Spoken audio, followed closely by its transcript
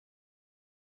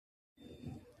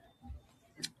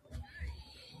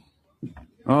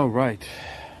All right.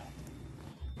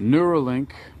 Neuralink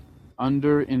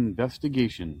under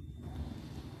investigation.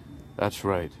 That's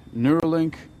right.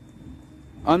 Neuralink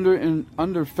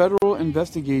under federal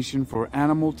investigation for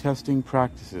animal testing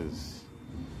practices.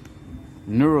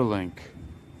 Neuralink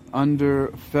under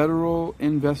federal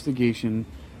investigation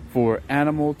for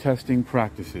animal testing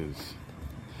practices.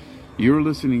 You're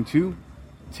listening to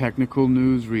Technical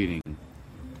News Reading,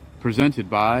 presented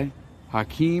by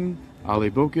Hakeem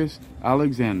Alibokis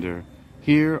Alexander,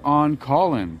 here on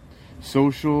Callin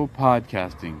Social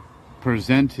Podcasting,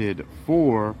 presented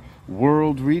for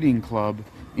World Reading Club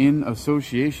in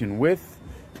association with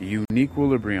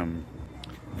Uniquilibrium.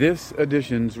 This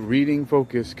edition's reading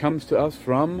focus comes to us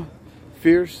from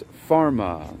Fierce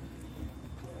Pharma.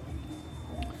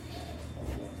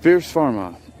 Fierce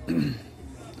Pharma.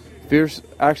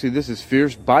 This is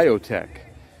Fierce Biotech.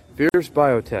 Fierce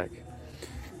Biotech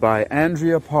by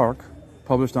Andrea Park,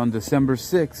 published on December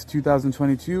 6,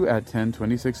 2022 at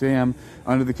 10:26 a.m.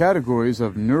 under the categories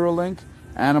of Neuralink,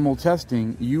 Animal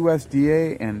Testing,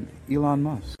 USDA, and Elon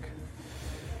Musk.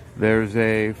 There's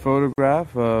a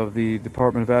photograph of the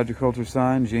Department of Agriculture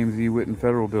sign, James E. Whitten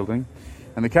Federal Building,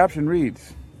 and the caption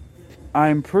reads,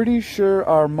 "I'm pretty sure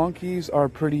our monkeys are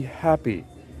pretty happy,"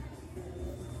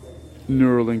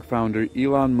 Neuralink founder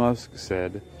Elon Musk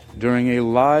said during a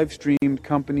live-streamed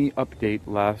company update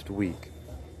last week.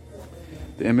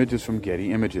 The image is from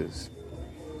Getty Images.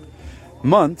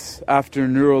 Months after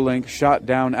Neuralink shot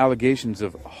down allegations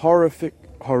of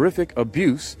horrific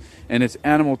abuse in its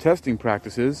animal testing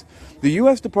practices, the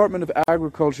U.S. Department of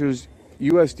Agriculture's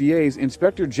USDA's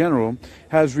Inspector General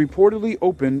has reportedly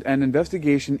opened an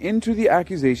investigation into the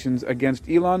accusations against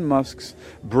Elon Musk's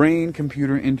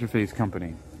brain-computer interface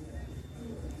company.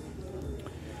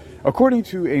 According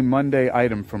to a Monday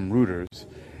item from Reuters,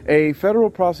 a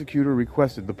federal prosecutor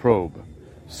requested the probe.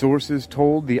 Sources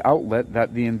told the outlet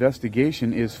that the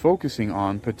investigation is focusing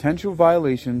on potential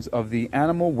violations of the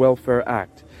Animal Welfare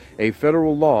Act, a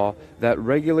federal law that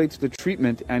regulates the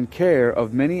treatment and care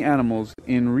of many animals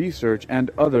in research and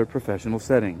other professional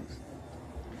settings.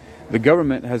 The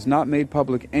government has not made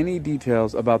public any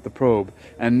details about the probe,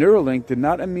 and Neuralink did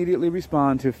not immediately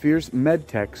respond to Fierce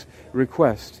MedTech's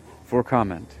request for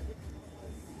comment.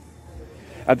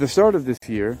 At the start of this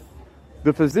year,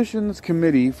 the Physicians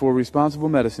Committee for Responsible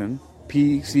Medicine,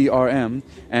 PCRM,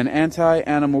 an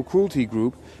anti-animal cruelty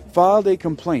group, filed a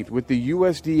complaint with the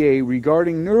USDA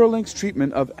regarding Neuralink's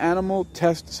treatment of animal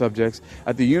test subjects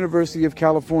at the University of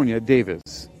California,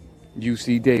 Davis,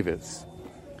 UC Davis.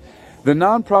 The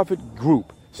nonprofit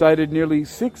group cited nearly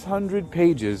 600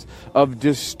 pages of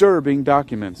disturbing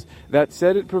documents that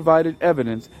said it provided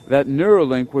evidence that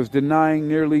Neuralink was denying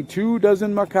nearly 24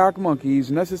 macaque monkeys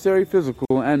necessary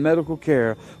physical and medical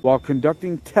care while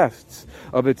conducting tests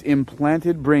of its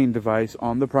implanted brain device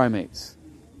on the primates.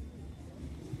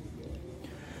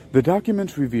 The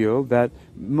documents reveal that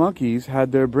monkeys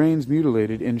had their brains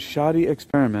mutilated in shoddy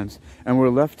experiments and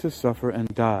were left to suffer and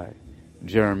die.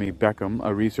 Jeremy Beckham,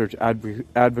 a research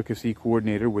advocacy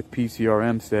coordinator with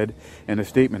PCRM, said in a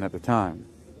statement at the time.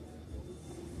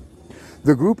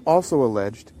 The group also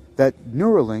alleged that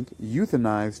Neuralink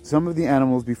euthanized some of the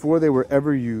animals before they were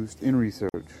ever used in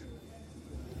research.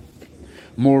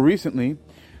 More recently,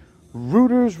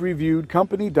 Reuters reviewed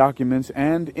company documents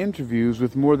and interviews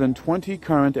with more than 20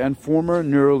 current and former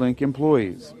Neuralink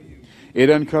employees.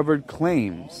 It uncovered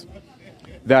claims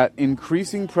that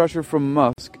increasing pressure from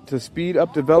Musk to speed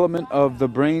up development of the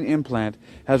brain implant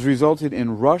has resulted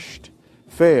in rushed,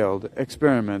 failed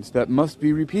experiments that must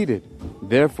be repeated,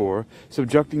 therefore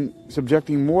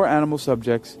subjecting more animal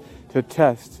subjects to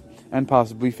tests and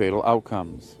possibly fatal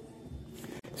outcomes.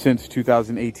 Since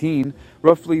 2018,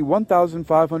 roughly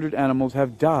 1,500 animals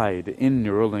have died in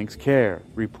Neuralink's care,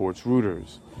 reports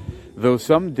Reuters. Though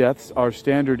some deaths are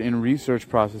standard in research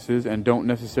processes and don't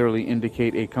necessarily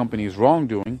indicate a company's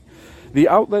wrongdoing, the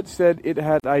outlet said it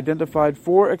had identified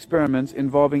 4 experiments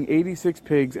involving 86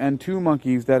 pigs and 2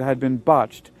 monkeys that had been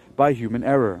botched by human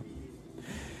error,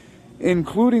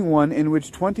 including one in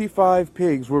which 25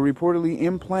 pigs were reportedly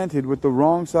implanted with the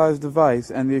wrong size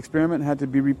device, and the experiment had to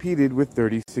be repeated with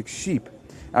 36 sheep,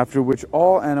 after which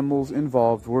all animals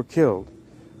involved were killed,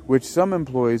 which some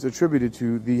employees attributed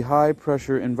to the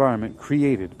high-pressure environment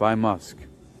created by Musk.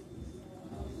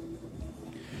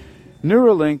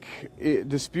 Neuralink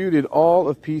disputed all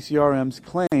of PCRM's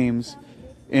claims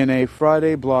in a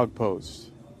Friday blog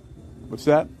post. What's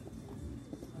that?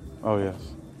 Oh,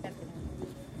 yes.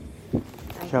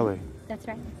 Kelly. That's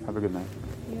right. Have a good night.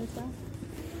 You as well.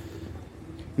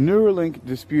 Neuralink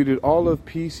disputed all of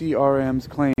PCRM's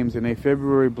claims in a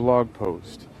February blog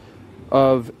post.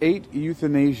 Of 8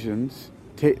 euthanasias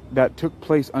that took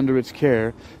place under its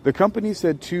care, the company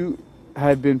said 2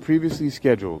 had been previously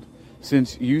scheduled,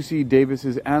 since UC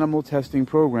Davis's animal testing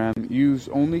program used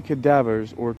only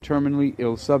cadavers or terminally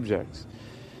ill subjects.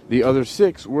 The other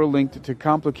 6 were linked to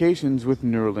complications with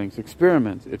Neuralink's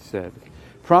experiments, it said,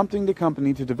 prompting the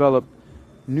company to develop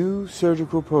new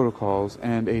surgical protocols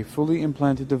and a fully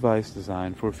implanted device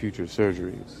designed for future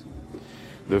surgeries.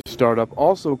 The startup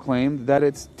also claimed that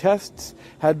its tests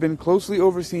had been closely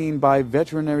overseen by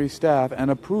veterinary staff and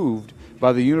approved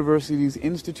by the university's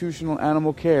Institutional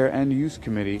Animal Care and Use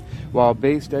Committee while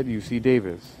based at UC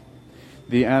Davis.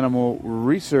 The animal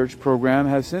research program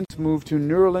has since moved to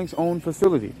Neuralink's own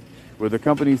facility, where the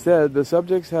company said the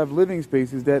subjects have living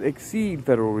spaces that exceed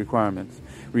federal requirements,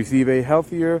 receive a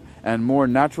healthier and more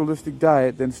naturalistic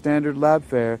diet than standard lab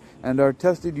fare, and are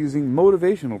tested using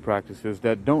motivational practices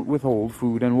that don't withhold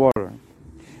food and water.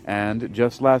 And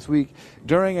just last week,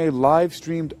 during a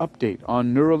live-streamed update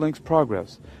on Neuralink's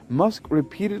progress, Musk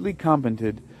repeatedly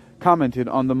commented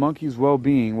on the monkey's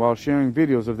well-being while sharing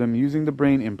videos of them using the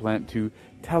brain implant to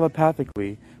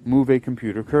telepathically move a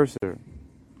computer cursor.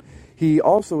 He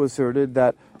also asserted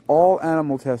that all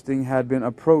animal testing had been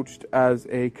approached as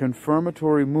a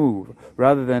confirmatory move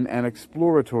rather than an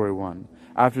exploratory one,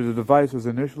 after the device was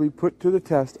initially put to the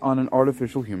test on an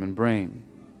artificial human brain.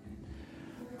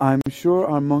 "I'm sure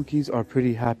our monkeys are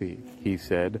pretty happy," he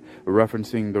said,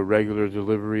 referencing the regular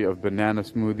delivery of banana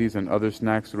smoothies and other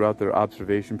snacks throughout their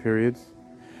observation periods.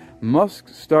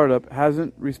 Musk's startup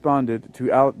hasn't responded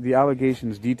to the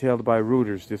allegations detailed by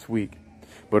Reuters this week,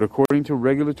 but according to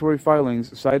regulatory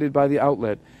filings cited by the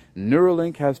outlet,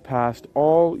 Neuralink has passed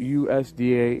all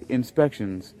USDA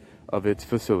inspections of its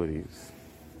facilities.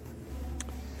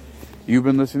 You've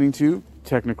been listening to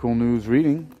Technical News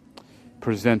Reading,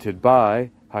 presented by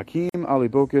Hakeem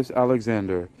Alibokis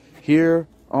Alexander, here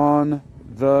on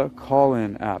the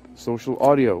Call-In app, social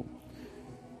audio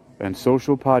and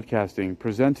social podcasting,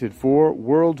 presented for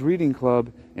World Reading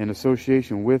Club in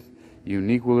association with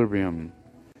Uniquilibrium.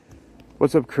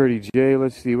 What's up, Curdy J?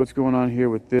 Let's see what's going on here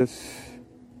with this.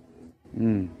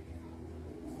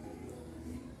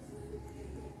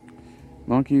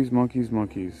 Monkeys.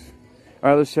 All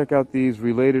right, let's check out these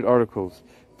related articles.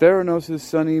 Theranos'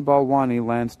 Sunny Balwani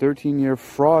lands 13-year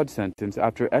fraud sentence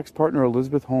after ex-partner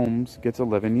Elizabeth Holmes gets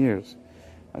 11 years.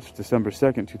 That's December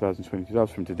 2nd, 2022. That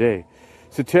was from today.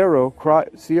 Cetero,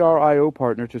 CRIO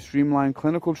partner to streamline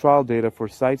clinical trial data for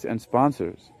sites and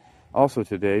sponsors. Also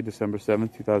today, December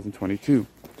 7th, 2022.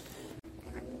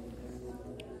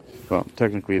 Well,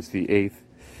 technically it's the 8th.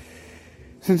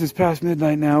 Since it's past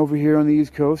midnight now over here on the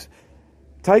East Coast,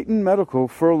 Titan Medical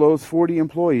furloughs 40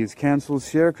 employees, cancels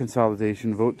share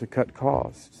consolidation vote to cut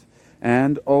costs.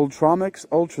 And Ultramics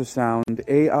Ultrasound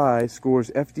AI scores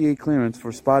FDA clearance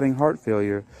for spotting heart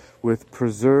failure with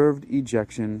preserved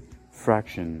ejection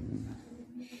fraction.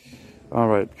 All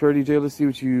right, Curdy J, let's see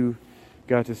what you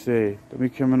got to say. Don't be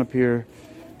coming up here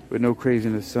with no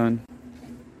craziness, son.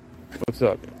 What's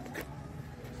up?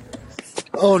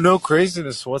 Oh, no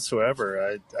craziness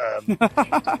whatsoever.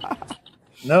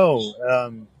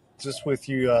 Just with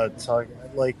you talking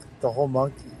like the whole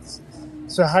monkeys.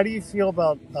 So, how do you feel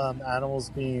about animals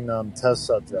being test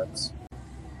subjects?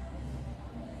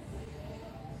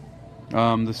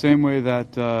 The same way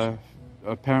that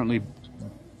apparently,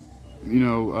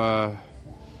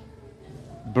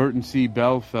 Burton C.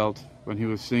 Bell felt when he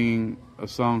was singing a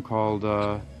song called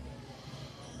what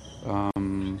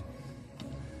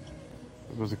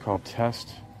was it called?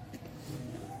 Test.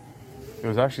 It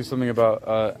was actually something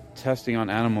about testing on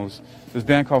animals. This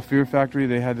band called Fear Factory,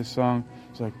 they had this song.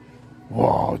 It's like,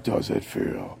 "How does it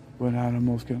feel when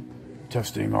animals can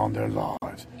testing on their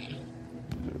lives,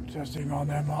 testing on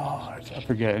their minds?" I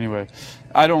forget. Anyway,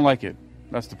 I don't like it.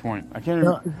 That's the point. I can't.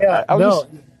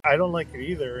 I don't like it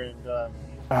either. And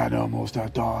Animals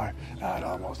that die,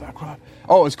 animals that cry.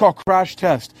 Oh, it's called Crash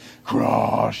Test.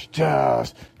 Crash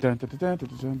Test. Dun, dun, dun, dun, dun,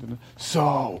 dun, dun, dun.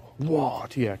 So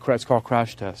what? Yeah, it's called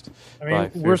Crash Test. I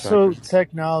mean, we're so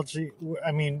technology.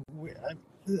 I mean,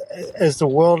 as the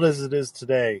world as it is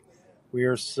today, we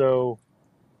are so.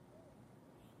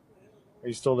 Are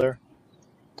you still there?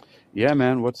 Yeah,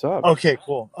 man. What's up? Okay,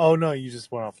 cool. Oh no, you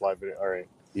just went off live video. All right.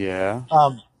 Yeah.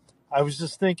 I was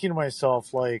just thinking to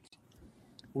myself, like,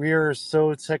 we are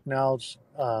so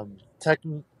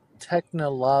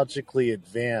technologically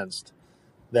advanced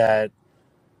that,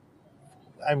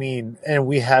 I mean, and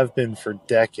we have been for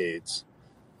decades,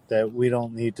 that we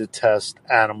don't need to test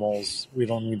animals. We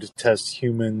don't need to test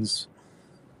humans.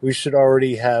 We should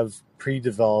already have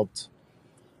pre-developed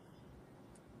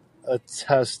a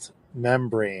test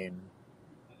membrane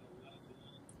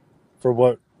for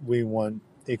what we want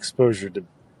exposure to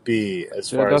be,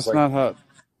 as Yeah, far as that's like, not how.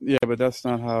 Yeah, but that's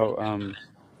not how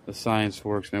the science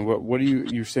works, man. What are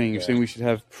you're saying? You're yeah. saying we should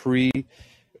have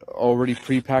already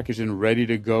prepackaged and ready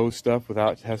to go stuff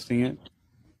without testing it?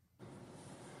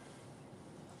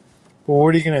 Well,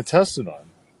 what are you going to test it on?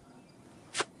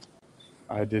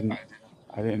 I didn't.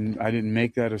 I didn't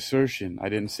make that assertion. I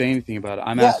didn't say anything about it.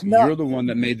 I'm Yeah, asking. no, You're the one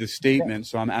that made the statement,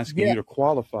 so I'm asking yeah. you to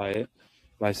qualify it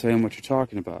by saying what you're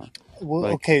talking about. Well,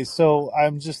 Like, okay, so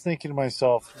I'm just thinking to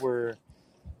myself, we're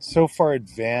so far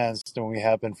advanced, and we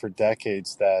have been for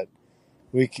decades, that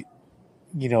we,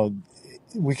 you know,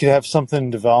 we could have something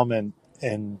in development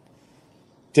and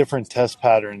different test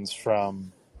patterns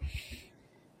from,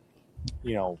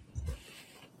 you know,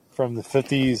 from the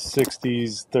 50s,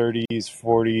 60s, 30s,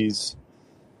 40s,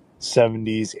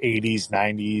 70s, 80s,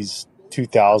 90s,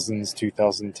 2000s,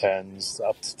 2010s,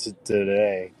 up to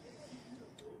today.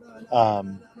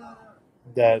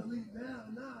 That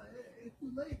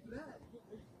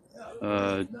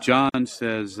John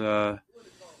says, I've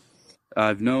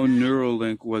known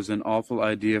Neuralink was an awful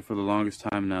idea for the longest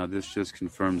time now. This just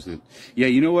confirms it. Yeah,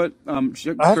 you know what, I have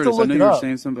to Curtis, I look know it you were up,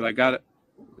 saying something, but I got it.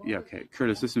 Yeah, okay.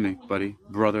 Curtis, listen to me, buddy,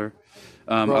 brother.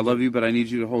 I brother. love you, but I need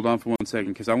you to hold on for 1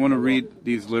 second because I want to I will. read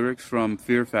these lyrics from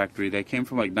Fear Factory. They came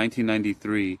from like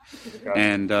 1993, Gotcha.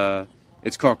 and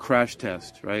it's called Crash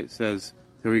Test, right? It says,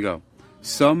 here we go.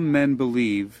 Some men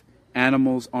believe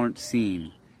animals aren't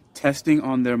seen, testing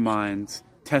on their minds,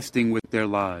 testing with their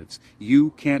lives.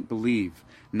 You can't believe,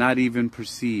 not even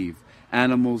perceive,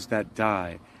 animals that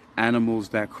die, animals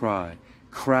that cry.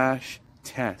 Crash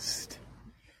test.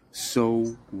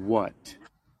 So what?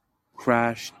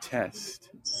 Crash test.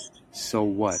 So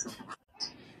what?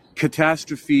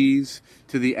 Catastrophes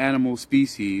to the animal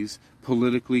species,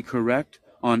 politically correct,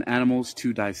 on animals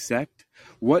to dissect?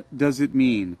 What does it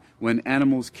mean when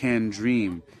animals can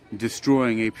dream,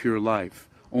 destroying a pure life,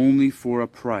 only for a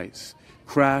price?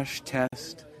 Crash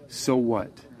test, so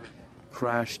what?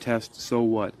 Crash test, so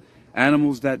what?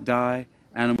 Animals that die,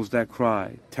 animals that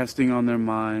cry, testing on their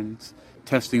minds,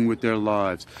 testing with their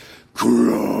lives. Crash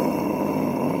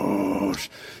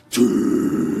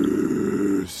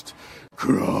test.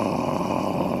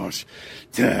 Crash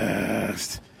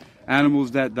test.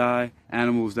 Animals that die,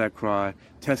 animals that cry,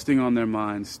 testing on their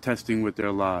minds, testing with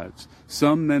their lives.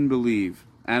 Some men believe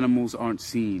animals aren't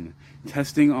seen,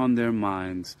 testing on their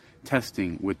minds,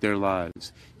 testing with their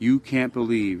lives. You can't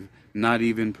believe, not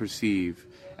even perceive,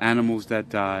 animals that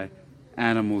die,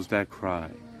 animals that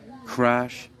cry.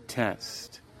 Crash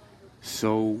test.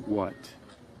 So what?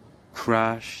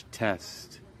 Crash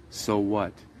test. So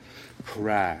what?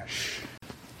 Crash.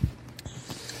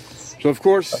 So of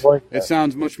course, I like it that.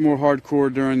 sounds much more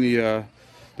hardcore during the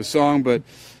song, but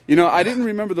you know, I didn't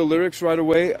remember the lyrics right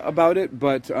away about it,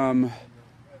 but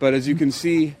as you can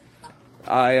see,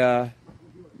 I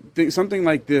think something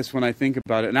like this when I think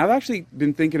about it. And I've actually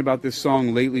been thinking about this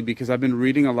song lately because I've been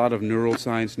reading a lot of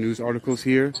neuroscience news articles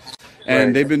here. And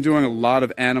Right. they've been doing a lot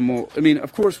of I mean,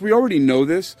 of course, we already know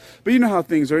this, but you know how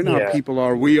things are. You know how Yeah. people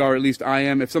are. We are, at least I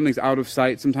am. If something's out of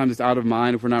sight, sometimes it's out of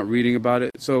mind if we're not reading about it.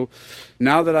 So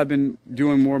now that I've been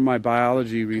doing more of my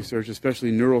biology research,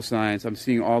 especially neuroscience, I'm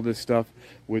seeing all this stuff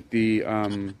with the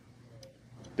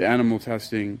animal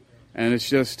testing. And it's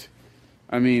just,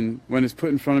 I mean, when it's put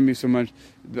in front of me so much,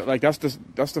 like that's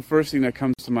the first thing that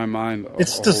comes to my mind.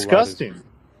 It's A whole lot is, disgusting.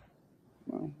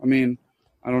 well, I mean,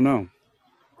 I don't know.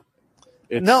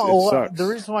 It No, the sucks.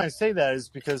 reason why I say that is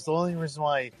because the only reason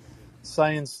why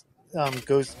science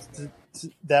goes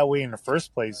that way in the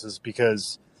first place is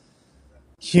because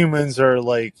humans are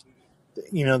like,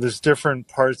 there's different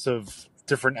parts of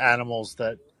different animals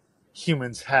that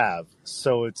humans have.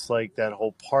 So it's like that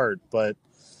whole part. But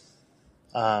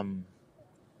I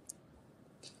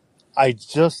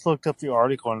just looked up the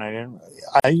article and I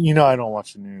don't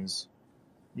watch the news.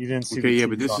 You didn't see Okay, the yeah,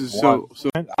 but TV this on is one.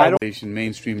 I don't.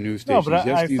 mainstream news No, but stations.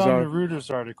 Yes, I these found are. the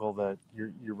Reuters article that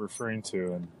you're referring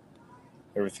to and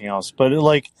everything else. But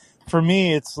for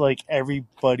me, it's like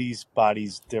everybody's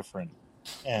body's different,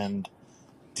 and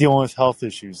dealing with health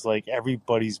issues, like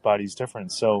everybody's body's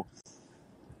different. So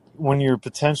when you're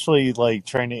potentially like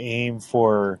trying to aim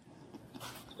for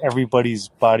everybody's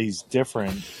body's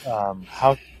different,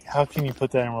 how can you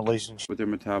put that in relationship? With their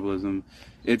metabolism,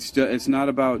 it's not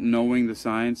about knowing the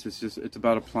science. It's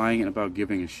about applying it and about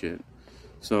giving a shit.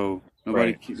 So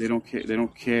Right. they don't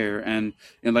care. And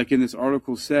like in this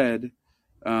article said,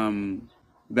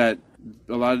 that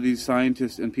a lot of these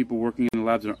scientists and people working in the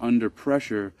labs are under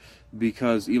pressure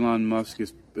because Elon Musk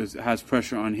has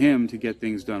pressure on him to get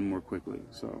things done more quickly.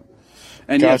 So,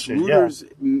 and Gotcha. yes, Yeah. Reuters.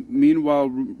 Meanwhile,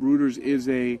 Reuters is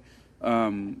a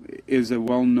is a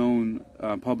well-known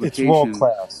It's publication. world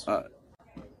class.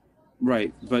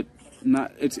 Right, but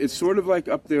not. It's sort of like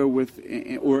up there with,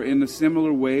 or in a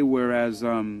similar way. Whereas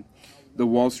the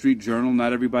Wall Street Journal,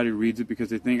 not everybody reads it because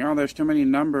they think, oh, there's too many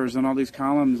numbers and all these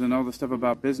columns and all the stuff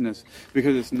about business,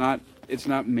 because it's not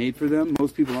made for them.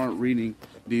 Most people aren't reading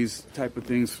these type of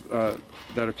things that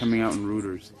are coming out in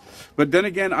Reuters. But then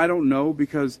again, I don't know,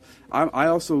 because I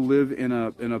also live in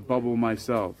a bubble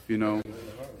myself. You know,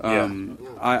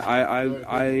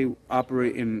 I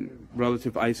operate in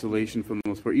relative isolation for the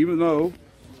most part, even though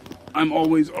I'm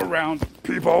always around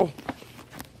people.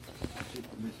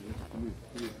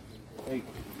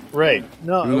 Right.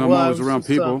 No, Even though I'm always around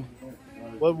people.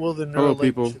 What will the Hello, Neuralink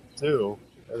people. chip do?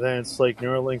 And then it's like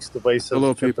Neuralink's device has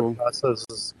Hello, a chip people. that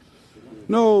processes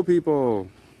No, people.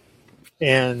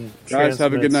 and Guys,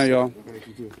 have a good night,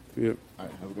 transmits. y'all. Yep. All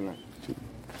right, have a good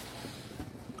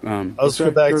night. Let's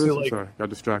go back to like. Sorry, got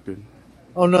distracted.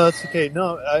 Oh no, that's okay.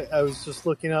 No, I was just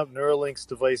looking up. Neuralink's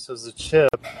device has a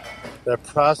chip that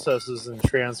processes and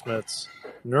transmits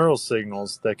neural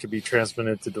signals that could be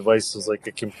transmitted to devices like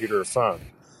a computer or phone.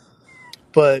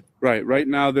 But Right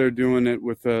now they're doing it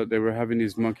with they were having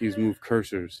these monkeys move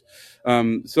cursors.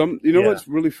 What's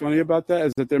really funny about that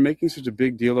is that they're making such a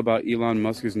big deal about Elon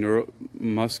Musk's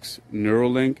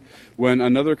Neuralink, when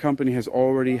another company has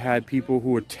already had people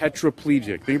who are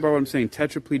tetraplegic. Think about what I'm saying: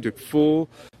 tetraplegic, full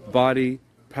body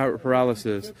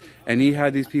paralysis, and he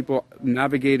had these people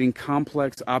navigating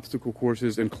complex obstacle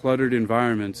courses in cluttered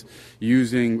environments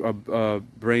using a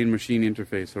brain-machine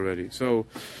interface already. So,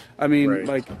 I mean,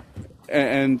 right.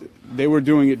 And they were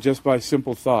doing it just by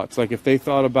simple thoughts. Like if they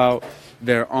thought about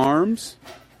their arms,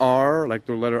 R, like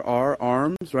the letter R,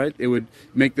 arms, right? It would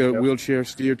make the wheelchair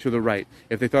steer to the right.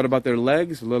 If they thought about their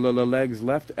legs, legs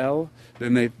left, L,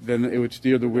 then it would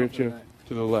steer the wheelchair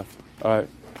to the left. All right.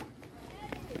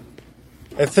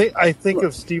 I think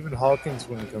of Stephen Hawkins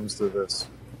when it comes to this.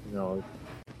 You know.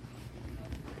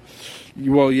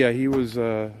 Well, yeah, he was.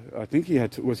 I think he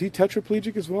had. Was he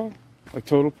tetraplegic as well? Like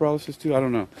total paralysis too? I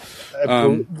don't know.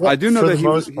 I do know that he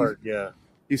was. Yeah.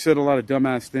 He said a lot of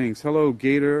dumbass things. Hello,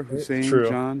 Gator, Hussein, True.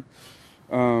 John.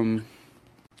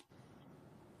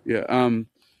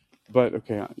 But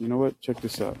okay, you know what? Check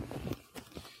this out,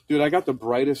 dude. I got the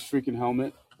brightest freaking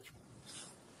helmet.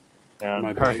 Yeah,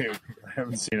 I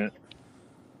haven't seen it.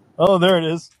 Oh, there it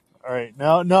is. All right,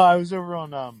 no, I was over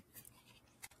on.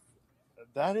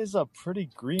 That is a pretty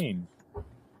green.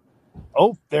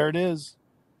 Oh, there it is.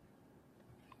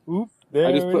 Oop,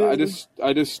 there it is.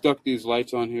 I just stuck these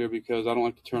lights on here because I don't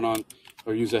like to turn on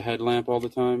or use a headlamp all the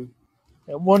time.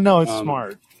 Well, no, it's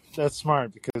smart. That's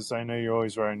smart because I know you're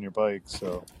always riding your bike,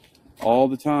 so. All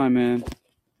the time, man.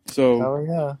 So. Oh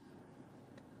yeah.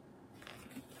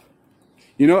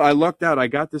 You know, I lucked out. I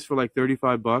got this for like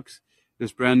 $35.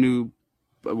 This brand new,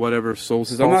 whatever,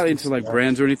 Solstice. I'm not into like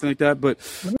brands or anything like that, but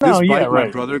this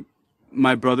bike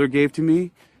my brother gave to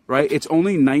me. Right, it's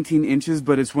only 19 inches,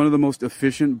 but it's one of the most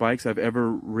efficient bikes I've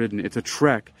ever ridden. It's a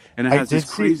Trek, and it has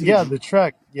this crazy. The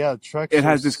Trek. Yeah, Trek. It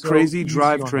has this crazy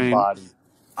drivetrain.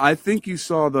 I think you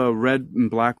saw the red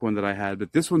and black one that I had,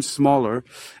 but this one's smaller,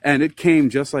 and it came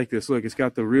just like this. Look, it's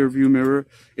got the rear view mirror.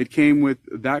 It came with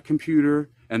that computer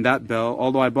and that bell.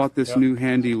 Although I bought this new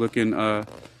handy looking kind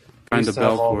of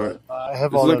bell for it. I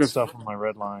have all that stuff on my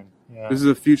red line. Yeah. This is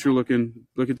a future looking.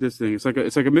 Look at this thing. It's like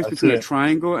a mix between a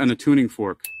triangle and a tuning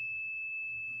fork.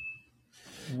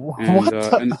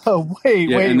 And, wait.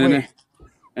 And then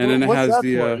it has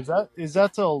the. Is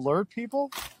that to alert people?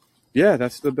 Yeah,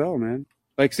 that's the bell, man.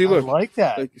 Like, see, look. I like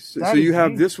that. Like, so you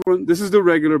have this one. This is the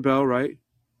regular bell, right?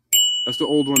 That's the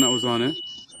old one that was on it.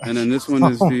 And then this one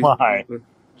is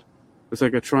it's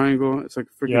like a triangle. It's like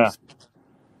freaking. Yeah.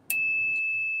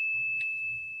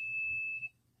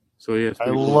 So yeah, I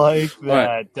like that.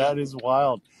 Right. That is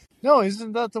wild. No,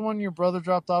 isn't that the one your brother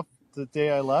dropped off the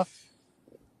day I left?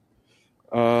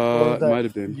 It might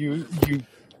have been. You.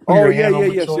 Oh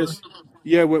yes.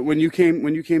 Yeah, when you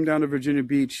came down to Virginia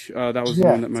Beach, that was the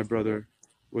one that my brother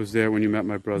was there when you met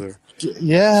my brother.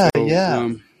 Yeah.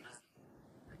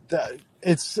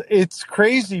 It's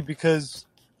crazy because,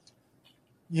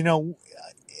 you know,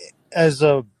 as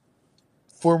a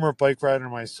former bike rider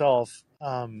myself,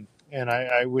 and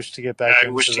I wish to get back.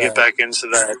 Into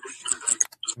that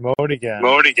mode again.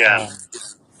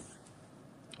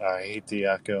 I hate the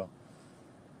echo.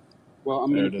 Well,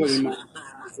 I'm going to put in my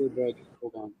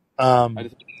hold on.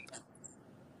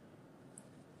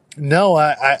 No,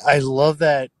 I love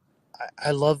that.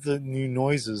 I love the new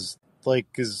noises, like,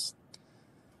 because,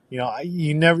 you know,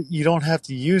 you don't have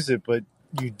to use it, but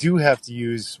you do have to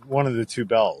use one of the two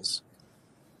bells.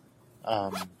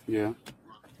 Yeah.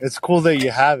 It's cool that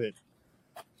you have it.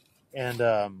 And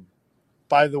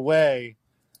by the way,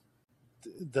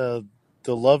 the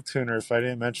love tuner, if I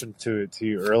didn't mention to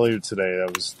you earlier today,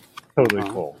 that was totally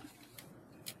cool.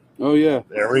 Oh yeah,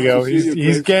 There we go.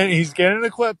 He's getting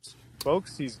equipped,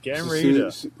 folks. He's getting ready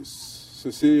to.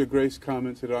 Cecilia Grace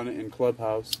commented on it in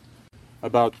Clubhouse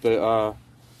about the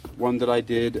one that I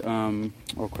did.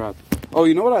 Oh crap! Oh,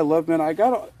 you know what I love, man? I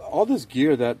got all this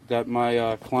gear that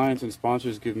my clients and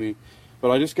sponsors give me, but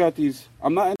I just got these.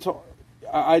 I'm not into.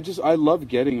 I love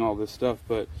getting all this stuff,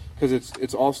 but because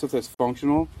it's all stuff that's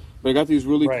functional. But I got these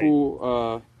really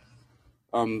cool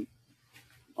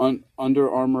Under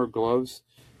Armour gloves,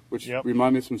 which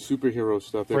remind me of some superhero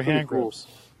stuff. They're for hand cool. grips.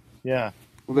 Yeah.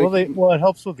 Well, it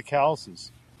helps with the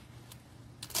calluses.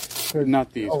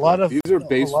 Not these. These are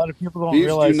base. A lot of people don't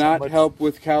realize these do not help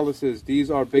with calluses.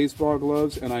 These are baseball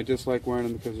gloves, and I just like wearing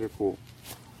them because they're cool.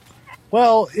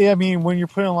 Well, I mean, when you're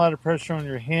putting a lot of pressure on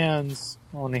your hands,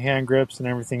 on the hand grips and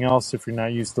everything else, if you're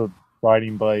not used to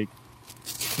riding bike,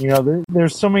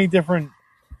 there's so many different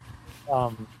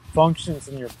functions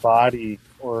in your body,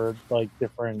 or like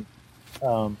different.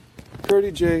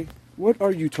 Curdy J, what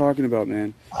are you talking about,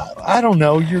 man? I don't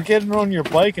know. You're getting on your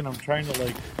bike, and I'm trying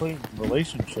to put it in a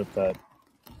relationship that.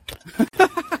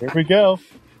 Here we go.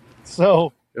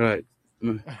 So. All right.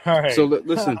 So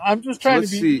listen. I'm just trying to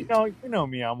be. You know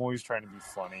me. I'm always trying to be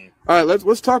funny. All right.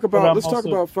 Let's talk about talk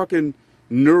about fucking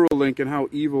Neuralink and how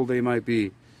evil they might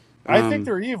be. I think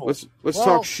they're evil. Let's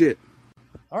talk shit.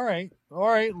 All right.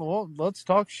 Well, let's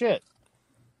talk shit.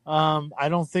 I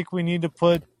don't think we need to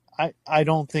put. I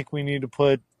don't think we need to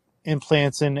put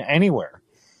implants in anywhere.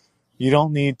 You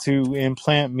don't need to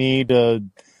implant me to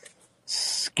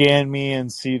scan me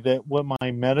and see what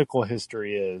my medical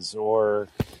history is, or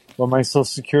what my social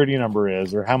security number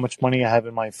is, or how much money I have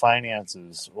in my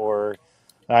finances, or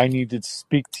I need to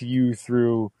speak to you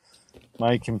through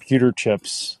my computer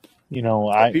chips.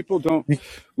 People don't.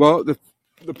 Well, the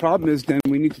problem is then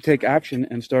we need to take action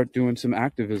and start doing some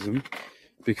activism,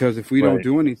 because if we don't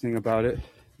do anything about it,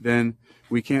 then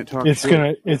we can't talk. It's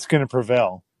gonna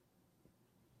prevail.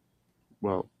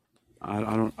 Well, I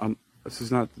don't. This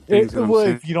is not the things that I'm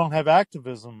saying. If you don't have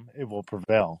activism, it will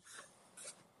prevail.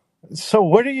 So,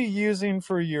 what are you using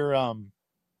for your? I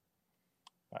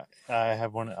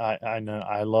have one. I know.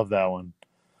 I love that one.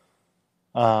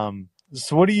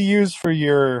 So, what do you use for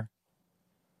your?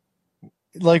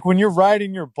 Like when you're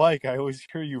riding your bike, I always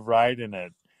hear you riding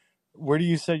it. Where do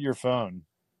you set your phone?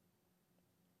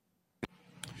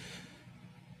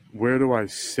 Where do I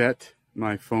set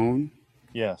my phone?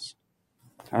 Yes.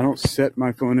 I don't set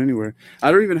my phone anywhere.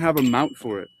 I don't even have a mount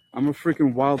for it. I'm a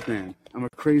freaking wild man. I'm a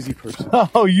crazy person.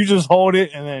 Oh, you just hold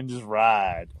it and then just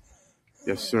ride.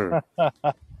 Yes, sir.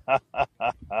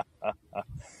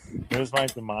 There's my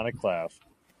demonic laugh.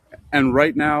 And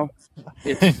right now,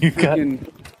 it's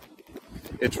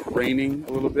it's raining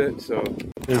a little bit. So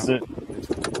is it?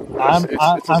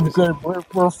 I'm good.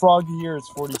 We're froggy here. It's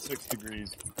 46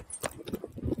 degrees.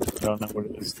 I don't know what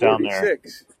it is down there.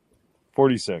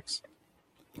 46.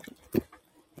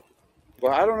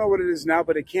 Well, I don't know what it is now,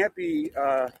 but it can't be.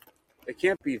 It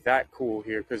can't be that cool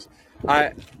here because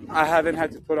I haven't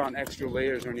had to put on extra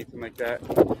layers or anything like that.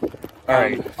 All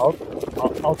right,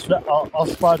 I'll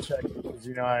spot check because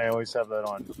I always have that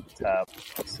on tap.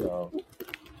 So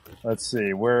let's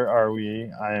see, where are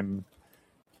we? I'm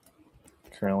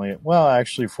currently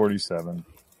actually 47.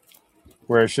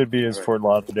 Where I should be is Fort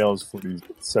Lauderdale is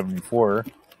 74.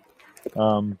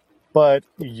 But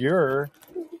you're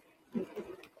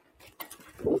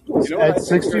at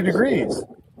 60 degrees.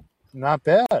 Not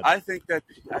bad. I think that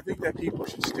people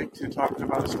should stick to talking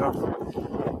about stuff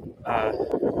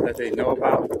that they know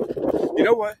about. You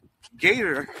know what?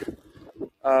 Gator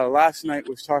last night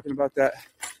was talking about that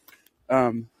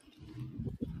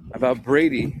about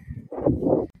Brady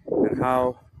and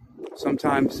how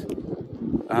sometimes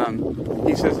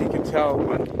he says he can tell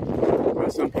when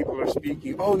some people are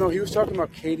speaking. Oh no, he was talking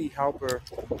about Katie Halper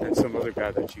and some other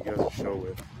guy that she does a show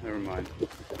with. Never mind.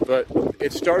 But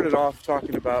it started off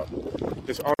talking about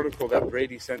this article that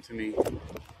Brady sent to me,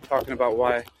 talking about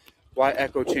why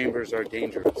echo chambers are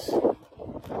dangerous.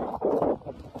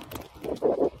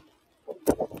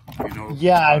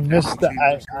 I missed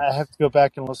that. I have to go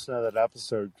back and listen to that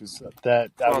episode because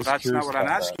that was that's curious. Not what I'm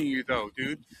asking you, though,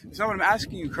 dude. It's not what I'm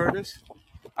asking you, Curtis.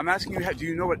 I'm asking you, do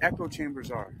you know what echo chambers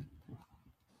are?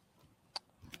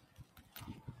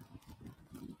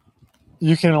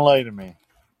 You can enlighten me.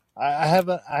 I have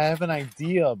an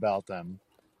idea about them.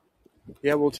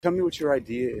 Yeah, well, tell me what your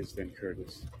idea is then,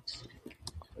 Curtis.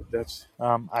 That's.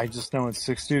 I just know it's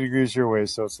 60 degrees your way,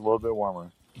 so it's a little bit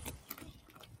warmer.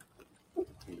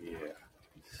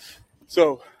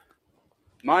 So,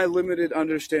 my limited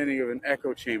understanding of an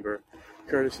echo chamber,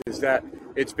 Curtis, is that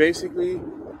it's basically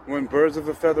when birds of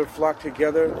a feather flock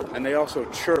together and they also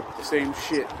chirp the same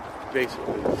shit,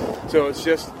 basically. So it's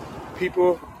just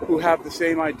people who have the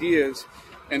same ideas,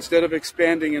 instead of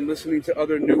expanding and listening to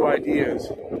other new ideas,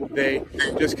 they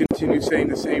just continue saying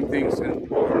the same things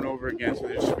over and over again. So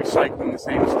they're just recycling the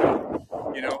same stuff,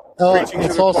 preaching to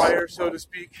the choir, so to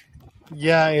speak.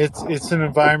 Yeah, it's an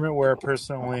environment where a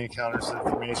person only encounters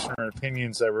information or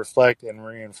opinions that reflect and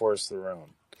reinforce their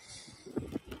own.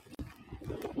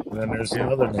 And then there's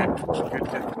another name for it.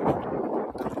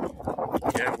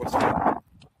 Yeah, what's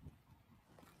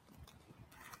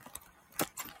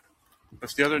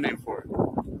the other name for it?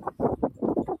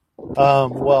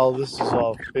 Well, this is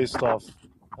all based off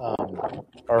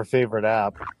our favorite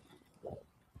app.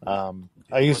 I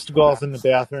used to go off in the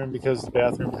bathroom because the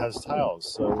bathroom has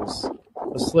tiles, so it was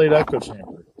a slate echo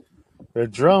chamber. The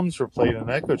drums were played in an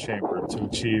echo chamber to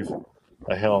achieve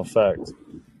a halo effect.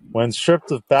 When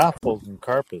stripped of baffles and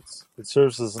carpets, it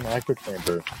serves as an echo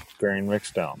chamber during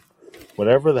mixdown.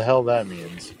 Whatever the hell that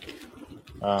means.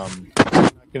 I'm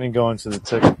not going to go into the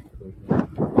technical,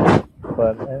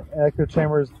 but echo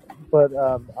chambers. But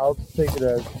I'll just take it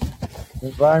as an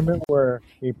environment where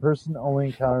a person only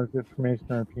encounters information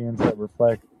or opinions that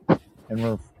reflect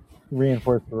and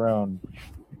reinforce their own.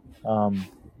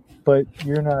 But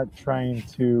you're not trying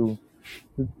to.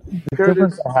 The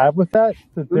difference I have with that.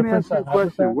 The difference I have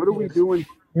with that. What are we doing?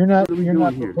 You're not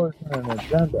proposing an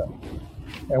agenda,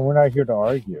 and we're not here to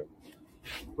argue.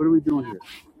 What are we doing here?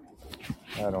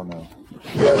 I don't know.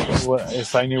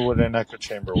 If I knew what an echo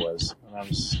chamber was, and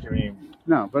I'm screaming.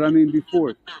 No, but I mean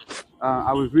before.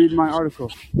 I was reading my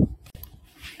article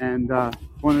and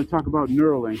wanted to talk about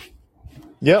Neuralink.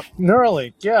 Yep,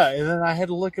 Neuralink. Yeah, and then I had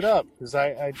to look it up because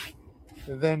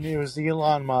then it was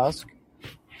Elon Musk,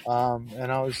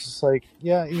 and I was just like,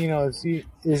 yeah, is he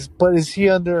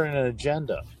under an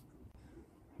agenda?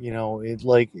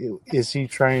 Is he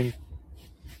trying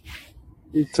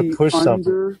to push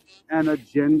something? Under an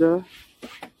agenda?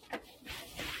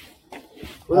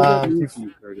 What does that mean to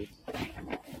you, Curtis?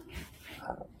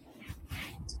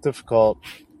 It's difficult.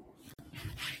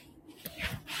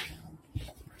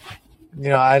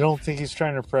 I don't think he's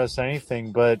trying to press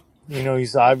anything, but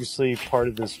he's obviously part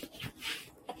of this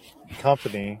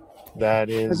company that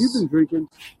is. Have you been drinking?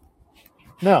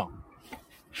 No,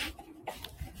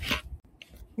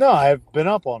 I've been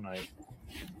up all night,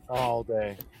 all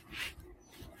day.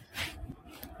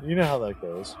 You know how that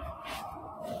goes.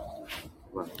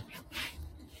 Well,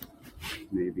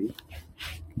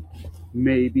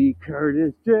 maybe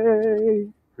Curtis J.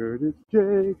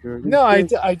 No, I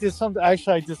did something.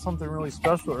 Actually, I did something really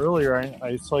special earlier.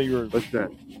 I saw you were. What's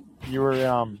that? You were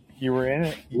in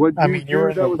it. What did you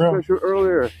do that was special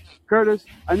earlier? Curtis,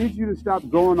 I need you to stop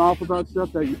going off about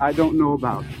stuff that I don't know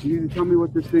about. You need to tell me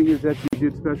what this thing is that you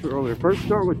did special earlier. First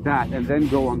start with that and then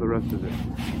go on the rest of it.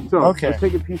 So, Let's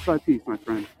take it piece by piece, my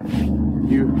friend.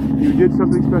 You did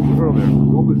something special earlier.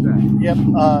 What was that? Yep,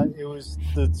 it was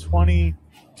the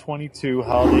 2022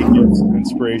 Holiday Gifts and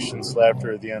Inspirations,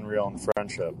 Laughter, the Unreal, and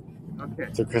Friendship. Okay,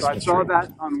 so I saw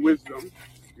that on Wisdom.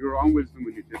 You were on Wisdom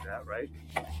when you did that, right?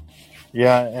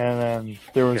 Yeah, and then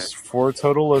there was 4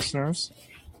 total listeners.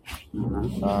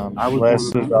 I was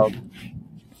lasted about.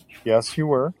 Yes, you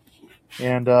were,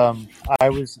 and I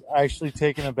was actually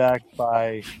taken aback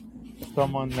by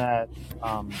someone that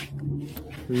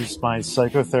who's my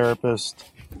psychotherapist,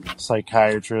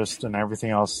 psychiatrist, and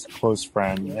everything else, close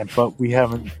friend. But we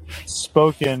haven't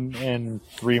spoken in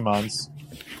 3 months,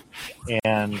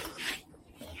 and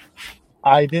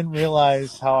I didn't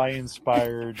realize how I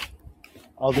inspired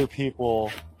other people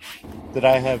that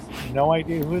I have no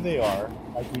idea who they are.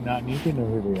 I do not need to know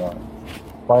who they are.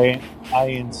 But I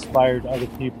inspired other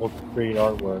people to create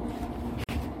artwork.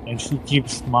 And she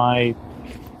keeps the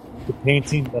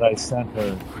painting that I sent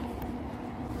her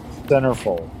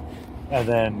centerfold, and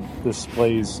then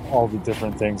displays all the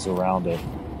different things around it.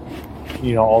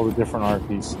 All the different art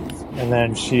pieces. And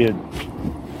then she had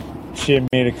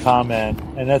made a comment,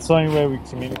 and that's the only way we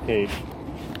communicate.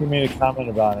 She made a comment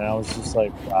about it, and I was just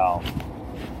like, wow.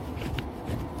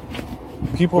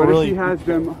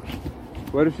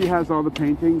 What if she has all the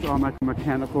paintings on like a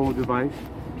mechanical device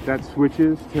that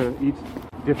switches to each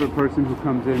different person who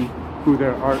comes in, who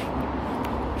their art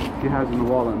she has in the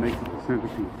wall and makes it the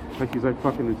centerpiece? Like she's like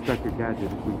fucking Inspector Gadget or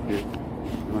some shit.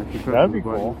 And like she that'd be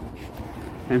cool.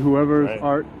 And whoever's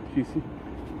art she sees,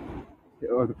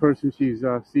 or the person she's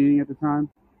seeing at the time,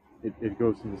 it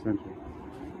goes to the center.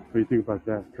 What do you think about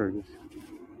that, Curtis?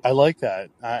 I like that.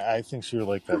 I think she would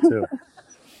like that too.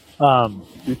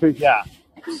 You think? Yeah.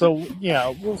 So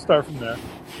yeah, we'll start from there.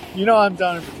 You know, I'm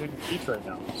down in Virginia Beach right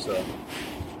now, so.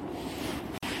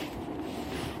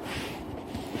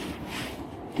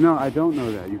 No, I don't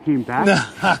know that. You came back? No,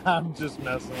 I'm just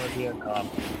messing with you. No.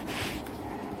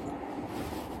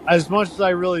 As much as I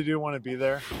really do want to be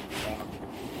there.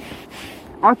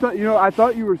 I thought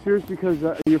you were serious because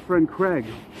your friend Craig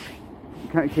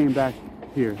came back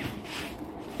here,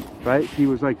 right? He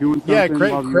was like doing something Yeah,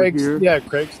 while you were here. Yeah,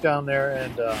 Craig's down there,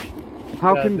 and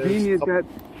how yeah, convenient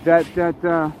that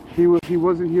he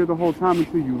wasn't here the whole time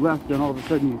until you left, and all of a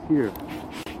sudden he's here.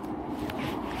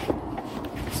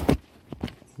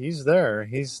 He's there.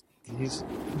 He's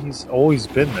always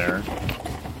been there.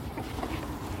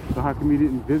 So how come he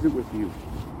didn't visit with you?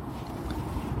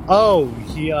 Oh,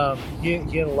 he had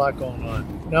a lot going on.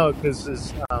 No, because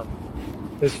his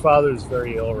father's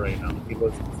very ill right now. He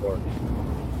lives in Florida,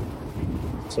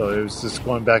 so it was just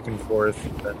going back and forth.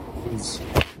 And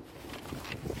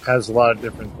has a lot of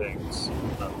different things.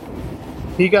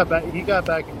 He got back in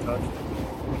touch.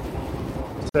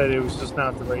 He said it was just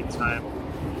not the right time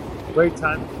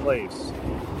and place.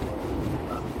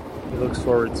 He looks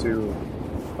forward to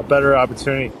a better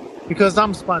opportunity because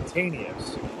I'm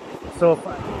spontaneous. So if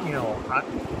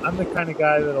I'm the kind of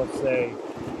guy that'll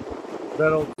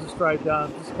just drive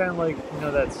down, just kind of like,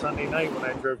 that Sunday night when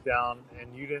I drove down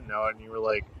and you didn't know it and you were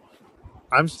like,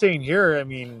 I'm staying here. I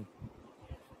mean,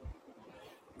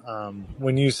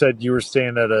 when you said you were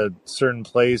staying at a certain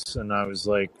place and I was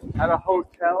like, at a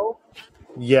hotel?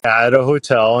 Yeah, at a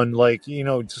hotel, and like,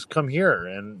 just come here.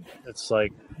 And it's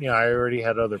like, I already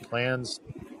had other plans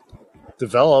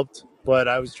developed, but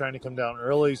I was trying to come down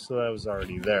early so that I was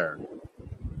already there.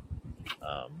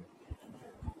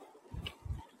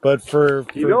 But for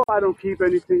I don't keep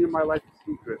anything in my life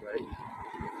a secret, right?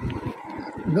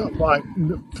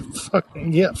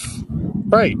 Yeah,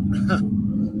 right.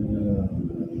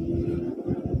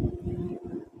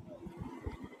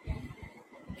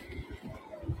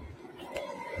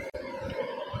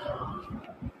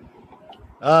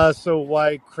 So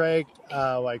why Craig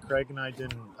and I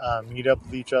didn't meet up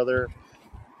with each other?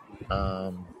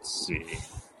 Let's see.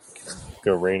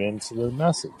 Go right into the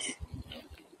message.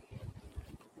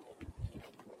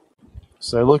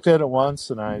 So I looked at it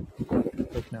once and I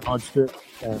acknowledged it,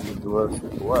 and the rest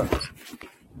it was.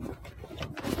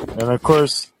 And of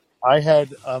course, I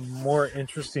had a more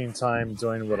interesting time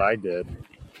doing what I did.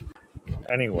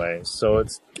 Anyway, so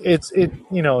it's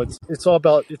all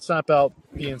about. It's not about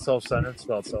being self-centered. It's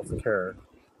about self-care.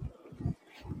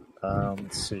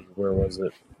 Let's see, where was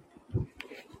it?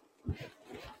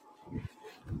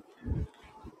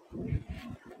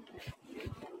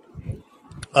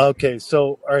 Okay,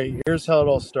 so all right, here's how it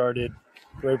all started.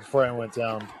 Right before I went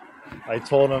down, I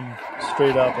told him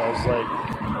straight up. I was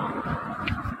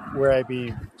like, where I'd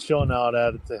be chilling out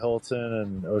at the Hilton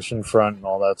and Oceanfront and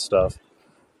all that stuff.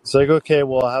 It's like, okay,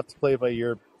 well, I have to play it by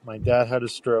ear. My dad had a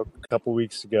stroke a couple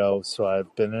weeks ago, so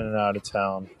I've been in and out of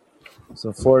town. I was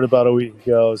in Florida about a week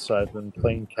ago, so I've been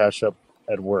playing catch up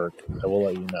at work. I will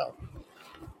let you know.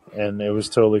 And it was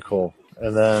totally cool.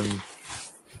 And then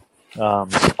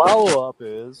follow-up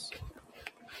is,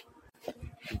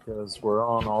 because we're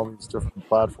on all these different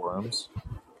platforms.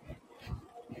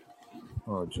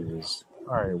 Oh, geez.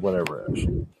 All right, whatever,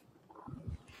 Ashley.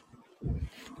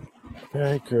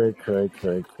 Craig.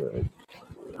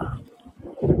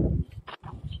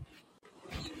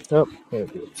 Oh, there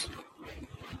it is.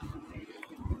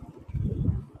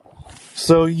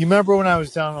 So you remember when I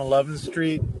was down on 11th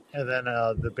Street and then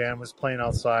the band was playing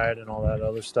outside and all that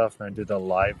other stuff, and I did a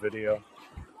live video?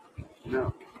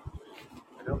 No,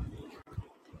 I don't.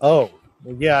 Oh,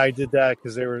 yeah, I did that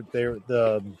because it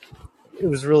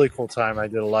was a really cool time. I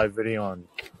did a live video on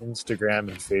Instagram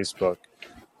and Facebook.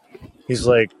 He's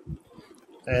like,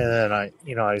 and then I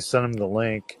sent him the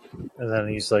link, and then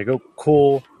he's like, oh,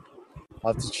 cool.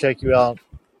 I'll have to check you out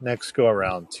next go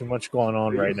around. Too much going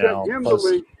on right now. You sent him the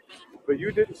link, but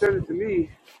you didn't send it to me,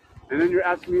 and then you're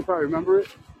asking me if I remember it?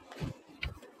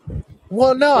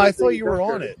 Well, no, I thought you were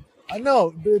on it. I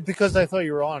know, because I thought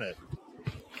you were on it.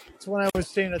 It's when I was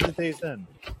staying at the Days Inn.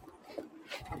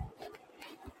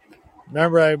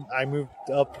 Remember, I moved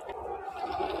up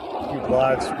a few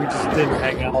blocks. We just didn't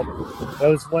hang out.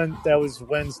 That was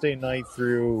Wednesday night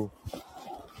through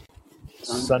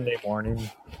Sunday morning.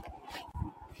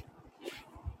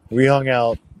 We hung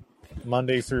out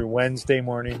Monday through Wednesday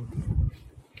morning.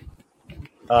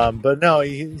 But no,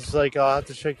 he's like, I'll have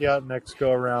to check you out next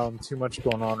go around. Too much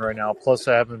going on right now. Plus,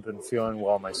 I haven't been feeling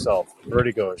well myself.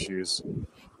 Vertigo issues.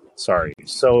 Sorry.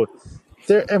 So,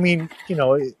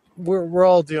 we're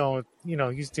all dealing with,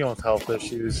 he's dealing with health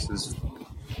issues.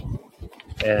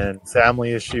 and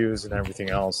family issues and everything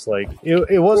else. Like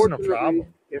it wasn't a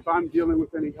problem. If I'm dealing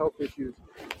with any health issues,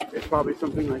 it's probably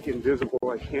something like invisible,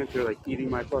 like cancer, like eating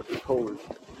my fucking colon.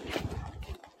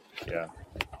 Yeah.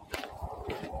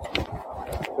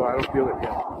 So I don't feel it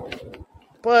yet.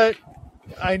 But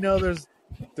I know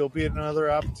there'll be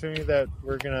another opportunity that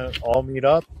we're gonna all meet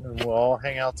up and we'll all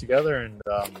hang out together and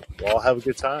we'll all have a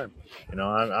good time. You know,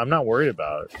 I'm not worried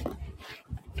about it.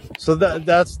 So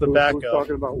that's the backup. Who's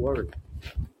talking about water?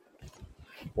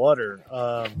 Water.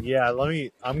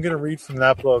 I'm gonna read from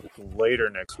that book later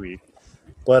next week.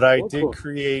 But I did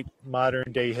create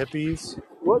Modern Day Hippies.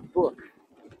 What book?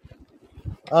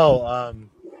 Oh,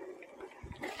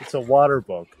 it's a water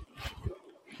book.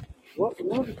 What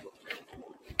water book?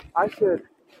 I said,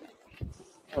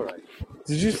 all right.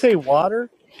 Did you say water?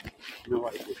 No,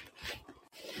 I didn't.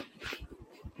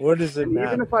 What does it And matter?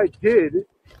 even if I did,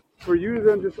 for you to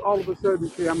then just all of a sudden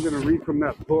say I'm going to read from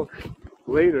that book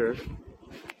later,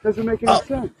 doesn't make any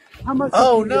sense. How much?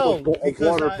 Oh no,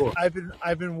 because book?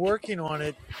 I've been working on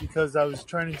it because I was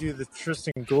trying to do the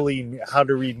Tristan Gulley how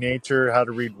to read nature, how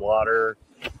to read water.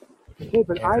 Okay,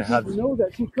 but I didn't know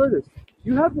that. See, Curtis,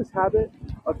 you have this habit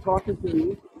of talking to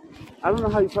me. I don't know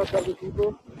how you talk to other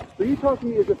people, but you talk to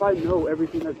me as if I know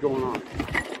everything that's going on.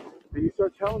 And you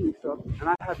start telling me stuff, and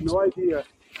I have no idea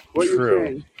what you're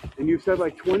saying. And you said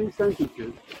like 20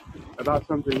 sentences about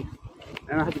something,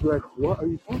 and I have to be like, what are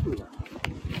you talking about?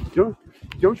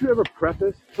 Don't you ever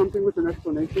preface something with an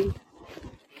explanation?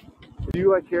 Do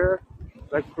you like care,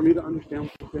 like for me to understand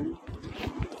what you're saying?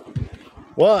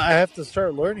 Well, I have to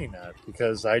start learning that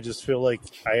because I just feel like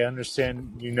I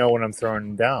understand, when I'm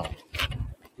throwing down.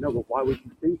 No, but why would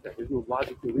you think that? There's no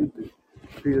logical reason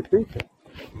for you to think that.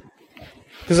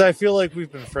 Because I feel like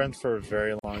we've been friends for a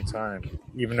very long time,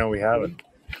 even though we haven't.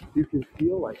 You can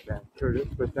feel like that, Curtis,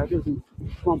 but that doesn't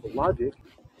trump logic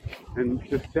and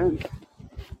just sense.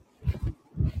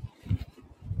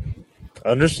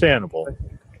 Understandable.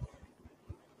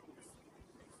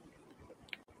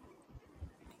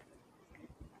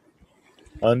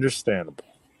 Understandable.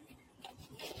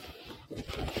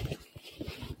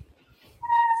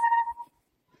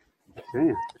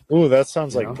 Damn. Ooh, that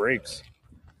sounds like brakes.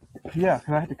 Yeah,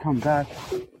 because I had to come back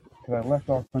because I left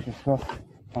off a bunch of stuff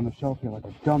on the shelf here like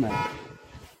a dumbass.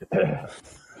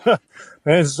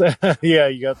 Yeah,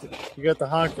 you got the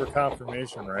honk for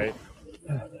confirmation, right?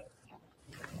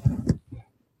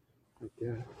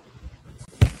 Yeah.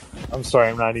 I'm sorry,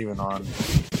 I'm not even on.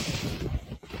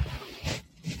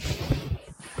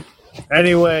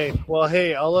 Anyway, well,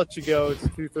 hey, I'll let you go. It's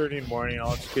 2:30 in the morning. I'll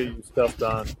let you get your stuff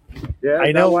done. Yeah,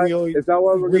 I know we always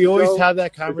have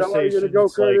that conversation. Is that why you're gonna go,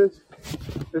 Curtis?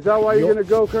 Is that why you're gonna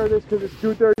go, Curtis? Because it's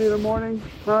 2:30 in the morning?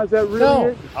 Huh? Is that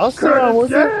really it? I'll stay on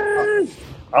with it.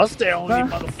 I'll stay on you,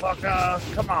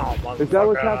 motherfucker. Come on, motherfucker. Is that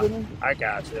what's happening? I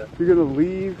got you. You're gonna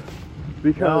leave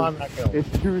because I'm not going. It's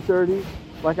 2:30.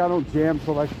 Like I don't jam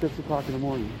till like 6 o'clock in the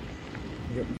morning.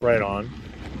 Right on.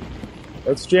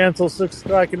 Let's jam till 6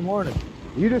 o'clock in the morning.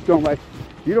 You don't like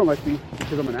me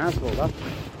because I'm an asshole. That's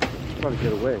trying to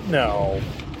get away. No,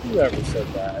 you ever said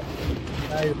that?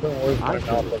 Now you're putting words in my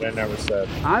mouth that I never said.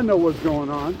 I know what's going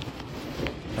on.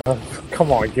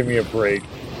 Come on, give me a break.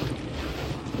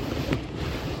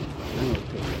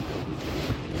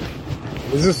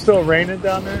 Is it still raining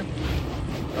down there?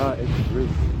 It's really,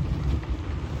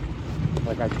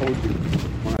 like I told you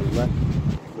when I left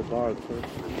the bar first.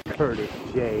 Curtis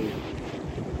J.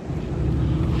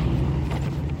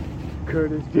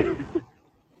 Curtis J.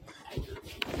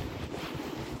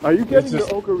 Are you getting your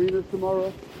ocarinas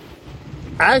tomorrow?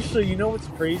 Actually, you know what's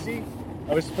crazy?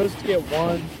 I was supposed to get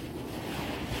one.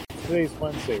 Today's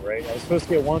Wednesday, right? I was supposed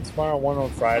to get one tomorrow, one on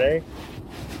Friday.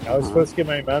 I was supposed to get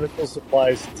my medical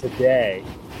supplies today.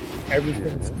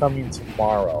 Everything's coming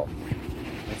tomorrow.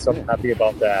 And so I'm happy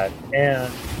about that. And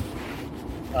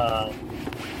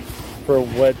for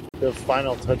what the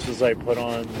final touches I put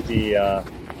on the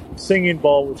singing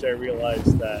bowl, which I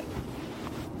realized that,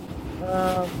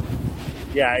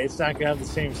 it's not going to have the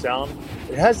same sound.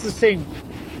 It has the same,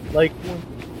 like,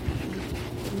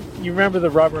 when you remember the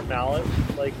rubber mallet?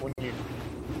 Like, when you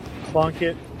clunk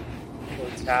it or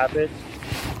tap it,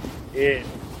 it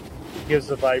gives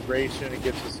a vibration, it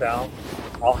gives a sound.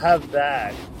 I'll have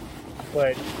that,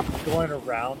 but going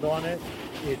around on it,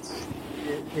 it's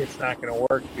not going to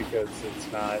work because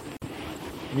it's not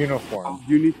uniform.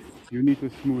 You need to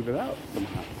smooth it out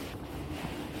somehow.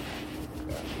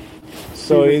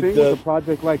 So the thing with a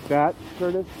project like that,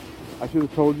 Curtis, I should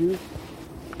have told you,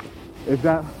 is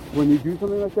that when you do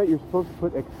something like that, you're supposed to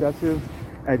put excessive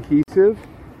adhesive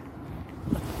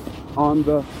on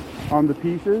the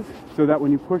pieces so that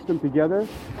when you push them together,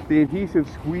 the adhesive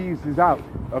squeezes out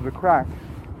of the crack.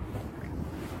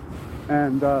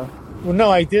 And well,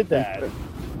 no, I did that.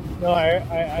 No,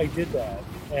 I did that,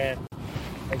 and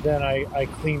then I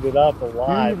cleaned it up a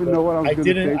lot. Do you even know what I was going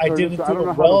to say, Curtis? I didn't I don't do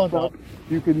know it well how enough.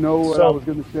 You could know what I was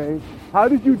going to say. How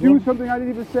did you do something I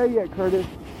didn't even say yet, Curtis?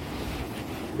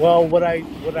 Well, what I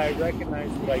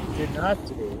recognized what I did not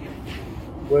do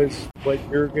was what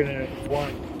you're going to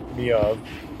inform me of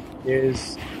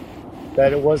is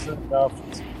that it wasn't enough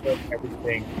to put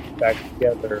everything back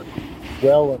together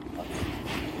well enough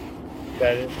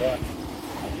that it left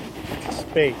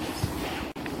space.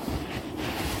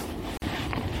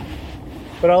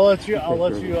 But I'll let you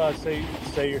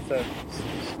say your sentence.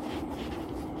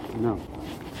 No.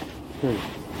 Okay.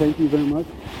 Thank you very much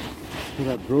for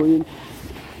that brilliant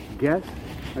guess.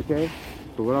 Okay.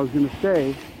 But what I was going to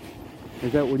say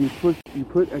is that when you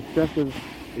put excessive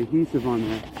adhesive on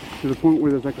there to the point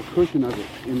where there's like a cushion of it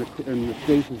in the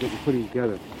spaces that you're putting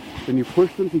together. Then you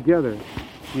push them together,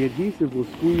 the adhesive will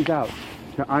squeeze out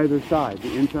to either side,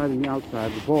 the inside and the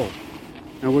outside of the bowl.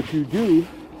 Now what you do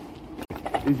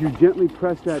is you gently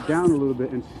press that down a little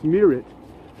bit and smear it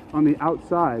on the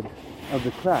outside of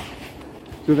the crack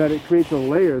so that it creates a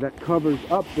layer that covers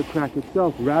up the crack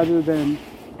itself rather than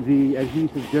the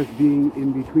adhesive just being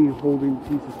in between holding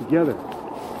pieces together.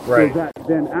 Right. So that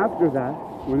then after that,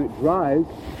 when it dries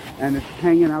and it's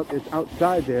hanging out, it's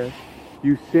outside there,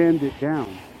 you sand it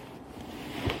down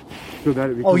so that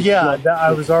it becomes. Oh yeah,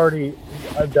 that was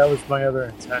my other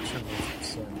intention, was to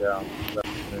sand down. That's what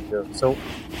I'm gonna do. So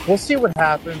we'll see what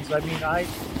happens. I mean,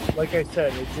 like I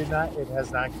said, it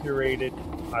has not curated.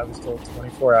 I was told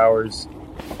 24 hours.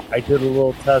 I did a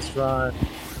little test run.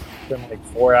 It's been like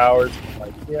 4 hours. I'm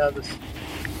like, yeah, this.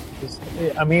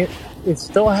 I mean, it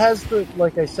still has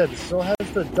like I said, it still has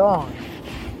the dong.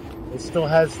 It still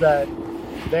has that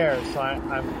there, so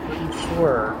I'm pretty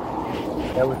sure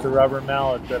that with the rubber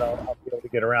mallet that I'll be able to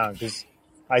get around, because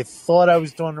I thought I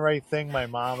was doing the right thing. My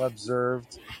mom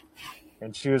observed,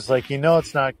 and she was like,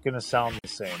 it's not going to sound the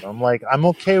same. I'm like, I'm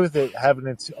okay with it having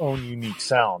its own unique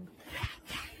sound.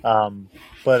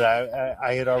 But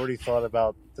I had already thought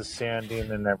about the sanding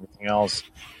and everything else.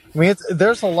 I mean,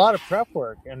 there's a lot of prep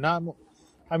work, and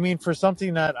for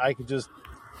something that I could just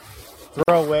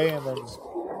throw away and then just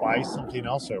buy something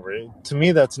else over it. To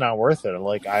me, that's not worth it.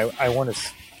 Like I want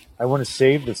to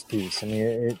save this piece. I mean,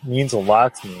 it means a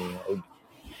lot to me.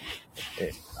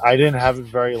 I didn't have it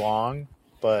very long,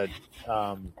 but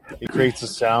it creates a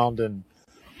sound, and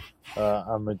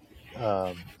I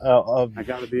got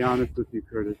to be honest with you,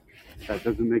 Curtis. That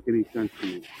doesn't make any sense to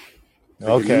me.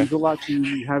 Okay. It means a lot to you.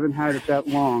 You haven't had it that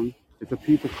long. It's a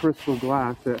piece of crystal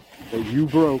glass that you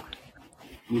broke.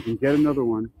 You can get another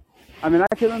one. I mean,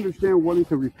 I can understand wanting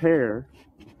to repair,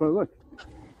 but look,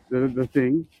 the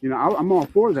thing, I'm all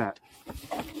for that.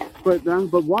 But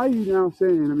why are you now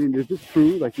saying? I mean, is this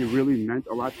true? Like, it really meant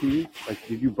a lot to you? Like,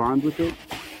 did you bond with it?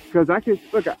 Because I could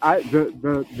look.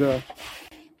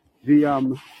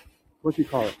 What you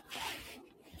call it?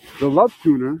 The love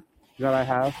tuner that I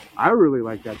have. I really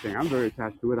like that thing. I'm very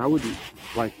attached to it. I wouldn't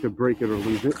like to break it or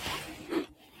lose it.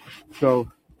 So,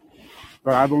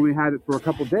 but I've only had it for a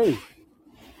couple days.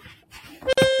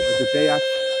 Like the day after.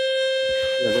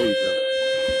 Yeah, there you go.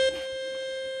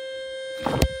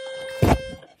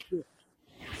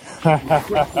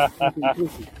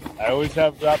 I always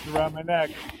have it wrapped around my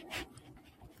neck.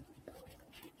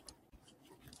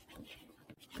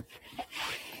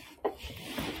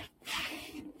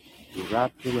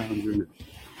 Wrapped around your neck.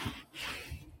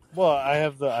 Well, I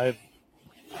have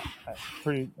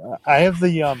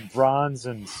the bronze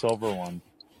and silver one.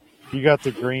 You got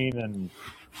the green and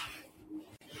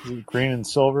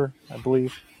silver, I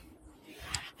believe.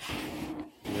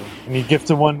 Yeah. And you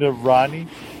gifted one to Rodney,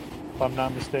 if I'm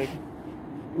not mistaken.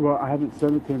 Well, I haven't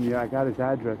sent it to him yet. I got his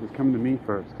address. It's coming to me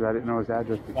first because I didn't know his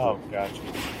address before. Oh, gotcha.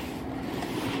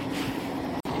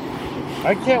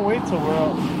 I can't wait till we're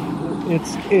out.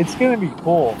 It's gonna be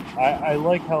cool. I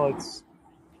like how it's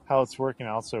working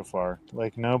out so far.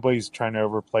 Like, nobody's trying to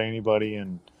overplay anybody,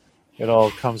 and it all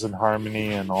comes in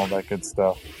harmony and all that good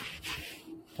stuff.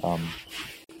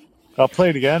 I'll play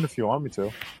it again if you want me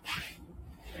to.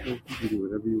 You can do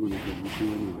whatever you want to do. You do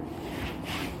anyway.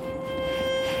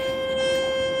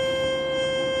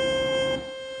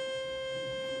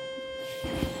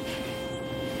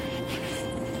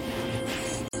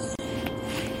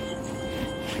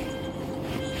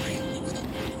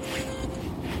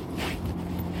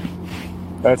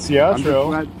 That's the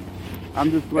outro.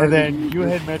 I'm just glad. And then you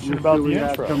had mentioned about the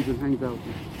intro. Comes and hangs out.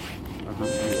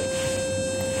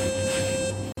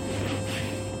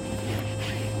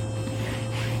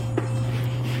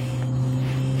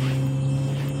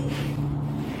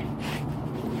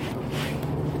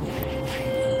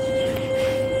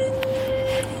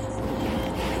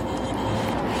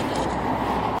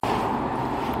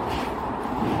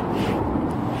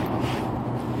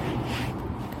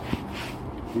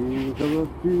 So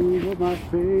a few of my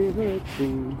favorite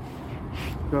things.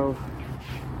 So,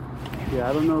 yeah,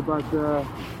 I don't know about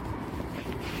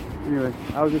anyway,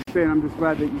 I was just saying, I'm just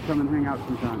glad that you come and hang out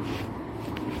sometimes.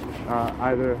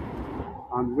 Either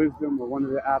on Wisdom or one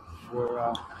of the apps,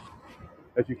 or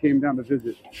that you came down to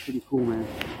visit. Pretty cool, man.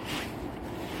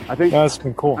 I think That's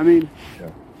been cool. I mean,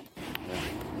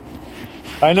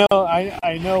 I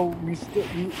know.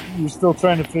 You're still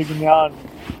trying to figure me out.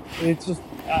 It's just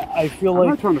I feel I'm like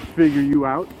not trying to figure you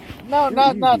out. no, You're not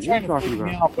easy. not What are trying you to talking figure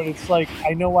me about? out, but it's like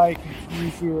I know why I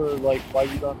confuse you or like why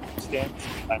you don't understand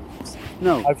sometimes.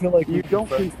 No, I feel like you we've been don't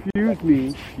friends for confuse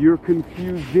decades. me. You're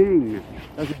confusing.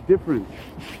 That's a difference.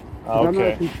 'Cause I'm not a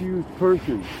Okay. confused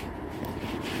person.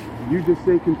 You just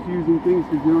say confusing things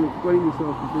because you don't explain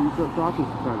yourself before you start talking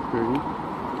sometimes, Crazy.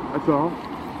 That's all.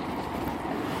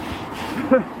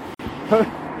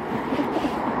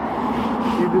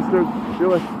 You just start,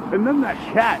 you're like, and then that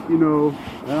cat, you know,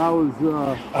 and I was,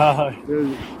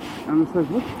 I'm just like,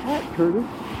 what cat, Curtis?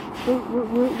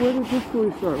 Where did this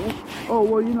story start? What? Oh,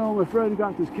 well, you know, my friend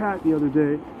got this cat the other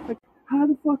day. Like, how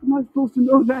the fuck am I supposed to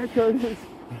know that, Curtis?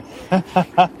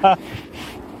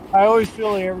 I always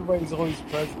feel like everybody's always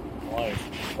present in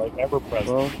life, like ever present.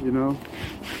 Well, you know,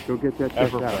 go get that checked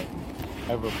Ever out. present.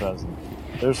 Ever present.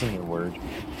 There's a new word.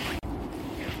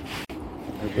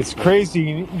 It's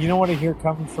crazy. You know what I hear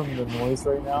coming from the noise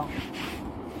right now?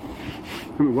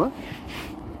 I mean, what?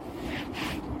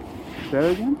 Say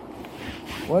that again?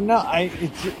 Well, no,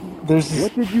 there's this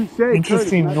What did you say,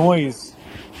 interesting Curtis? noise.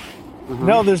 Uh-huh.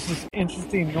 No, there's this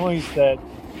interesting noise that,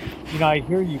 you know, I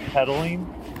hear you pedaling,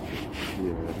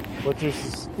 Yeah. but there's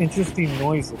this interesting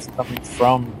noise that's coming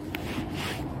from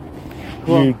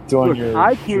Well, you doing look, your...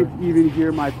 I can't even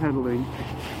hear my pedaling,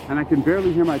 and I can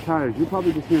barely hear my tires. You're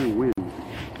probably just hearing wind.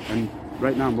 And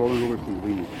right now I'm rolling over some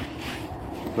leaves.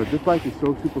 But this bike is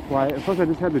so super quiet. And plus, I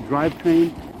just had the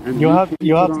drivetrain. And You'll have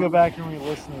to go back and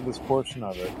re-listen to this portion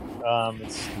of it.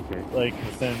 It's okay. like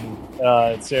within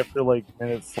it's after like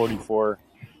minute 44.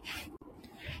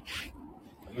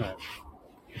 Right.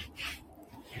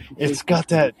 It's got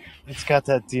that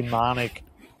demonic.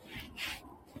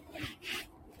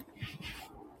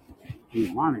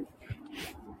 Demonic.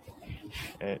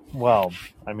 Well,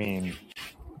 I mean,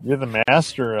 you're the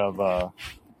master of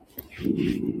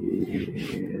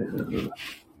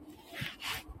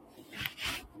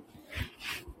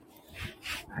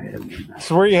I am the master.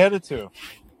 So where are you headed to?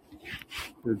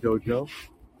 The dojo.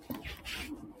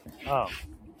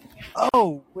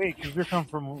 Oh, wait, because you're coming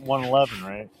from 111,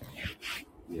 right?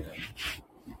 Yeah.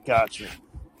 Gotcha.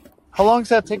 How long does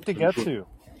that take to get to?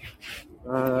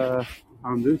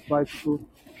 On this bicycle,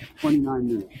 29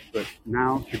 minutes. But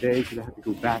now, today, because I have to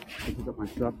go back to pick up my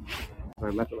stuff, so I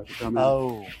left it like a dumbass.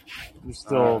 Oh, you're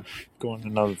still going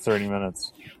another 30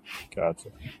 minutes. Gotcha.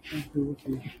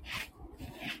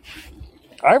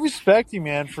 I respect you,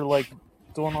 man, for like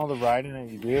doing all the riding that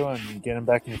you do and getting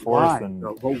back and forth. Why? And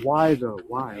But why though?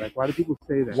 Why? Like, why do people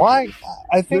say that? Why?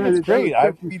 I think Man, it's great.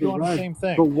 I'd be to doing the ride. same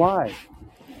thing. But why?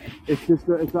 It's just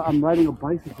I'm riding a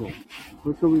bicycle.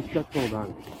 What's so respectful about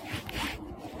it?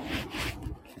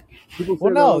 People say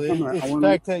Well, no, that all the time. it's I the wanna-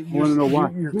 fact that I wanna know why.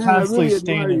 you're Man, constantly I really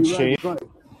staying admire in you riding shape. a bike.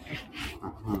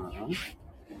 Uh-huh.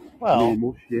 Well,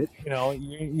 Normal shit. you know,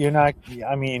 you're not.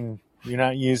 I mean, you're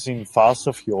not using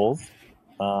fossil fuels.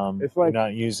 It's like you're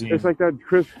not using. It's like that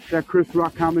Chris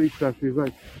Rock comedy stuff. He's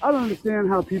like, I don't understand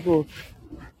how people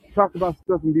talk about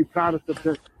stuff and be proud of stuff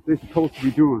that they're supposed to be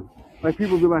doing. Like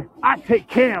people be like, I take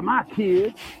care of my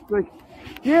kids. Like,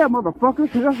 yeah, motherfucker,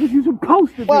 because that's what you're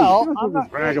supposed to do. Well, You're not supposed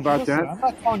to brag about listen, that. I'm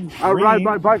not calling you I ride green.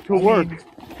 my bike to work.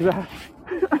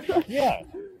 Yeah,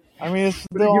 I mean it's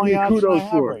But the you give only me option I kudos have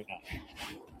for it. right now.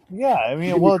 Yeah, I mean,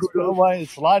 You give me well, kudos.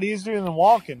 it's a lot easier than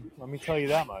walking. Let me tell you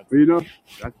that much. But you know,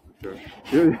 that's for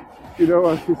sure. You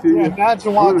know, Yeah,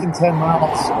 imagine walking 10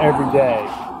 miles every day,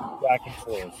 back and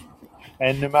forth,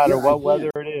 and no matter what weather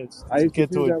it is, I used to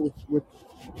get do to that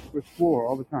with Floor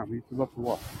all the time. We used to love to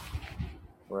walk.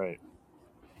 right.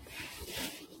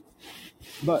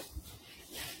 But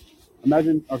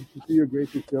imagine to see your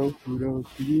gracious show. Kudos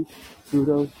to you.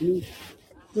 Kudos to you.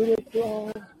 Kudos to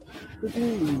all.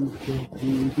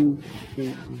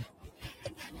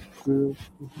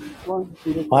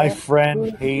 My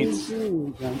friend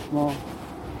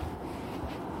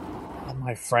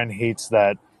hates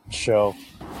that show.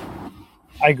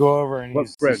 I go over and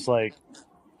he's just like,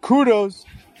 kudos.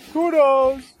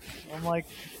 I'm like,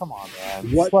 come on, man.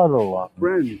 Just let her alone.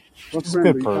 Friend? She's a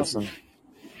good person.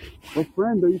 What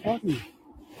friend are you talking to?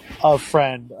 A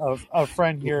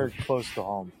friend here close to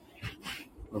home.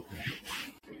 Okay.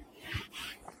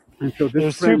 And so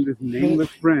this nameless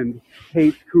friend,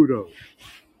 hates kudos.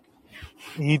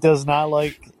 He does not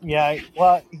like. Yeah,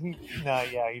 well, he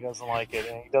doesn't like it,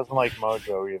 and he doesn't like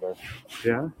Mojo either.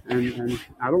 Yeah, and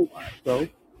I don't. So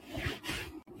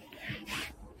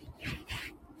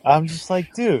I'm just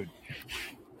like, dude,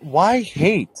 why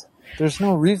hate? There's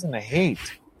no reason to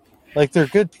hate. Like, they're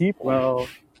good people. well,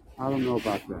 I don't know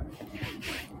about that.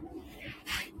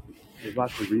 There's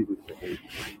lots of reasons to hate.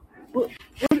 What,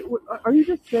 are you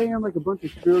just saying like a bunch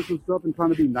of spiritual stuff and trying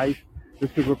to be nice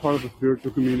just because we're part of a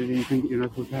spiritual community? You think you're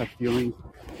not supposed to have feelings?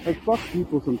 Like, fuck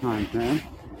people sometimes, man,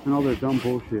 and all their dumb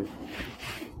bullshit.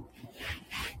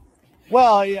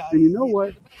 Well, yeah. And you know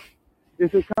what?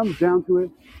 If it comes down to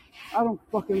it, I don't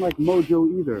fucking like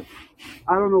Mojo either.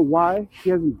 I don't know why. He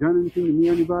hasn't done anything to me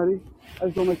or anybody. I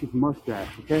just don't like his mustache,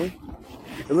 okay?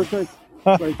 It looks like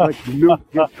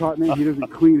milk gets caught in it, he doesn't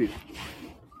clean it.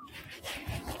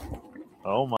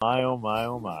 Oh my, oh my,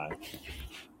 oh my.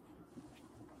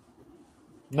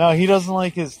 No, he doesn't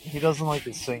like his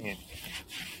singing.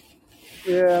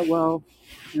 Yeah, well,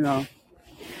 you know,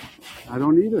 I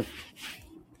don't either.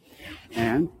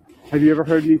 And have you ever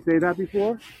heard me say that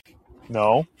before?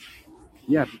 No.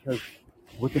 Yeah, because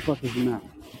what the fuck is the matter?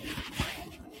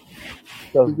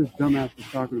 Who's this dumbass is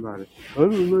talking about it? I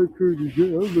don't like Curtis. I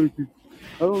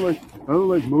don't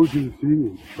like Mojo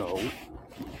singing. So,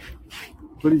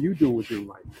 what are you doing with your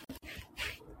life?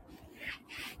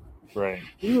 Right.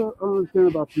 You don't understand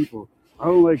about people. I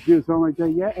don't like this. I don't like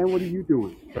that. Yeah, and what are you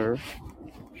doing, sir?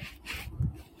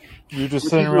 You're just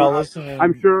sitting around listening.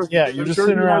 I'm sure. Yeah, you're just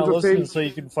sitting around listening so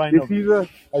you can find a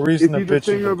reason to bitch. Is he the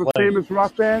singer of a famous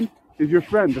rock band? Is your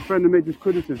friend the friend that made this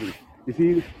criticism? Is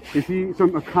he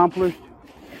some accomplished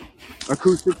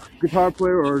acoustic guitar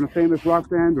player or in a famous rock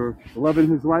band or loving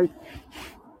his life?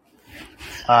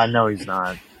 No, he's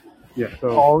not. Yeah, so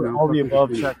all the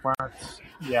above check marks.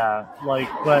 Yeah, like,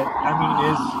 but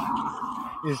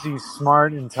I mean, is he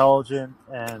smart, intelligent,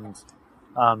 and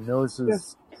knows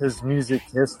his music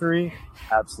history?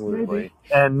 Absolutely. Maybe.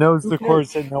 And knows the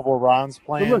chords that Noble Ron's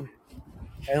playing. Look,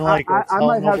 and like, I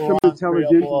might have some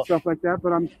intelligence and stuff like that,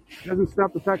 but it doesn't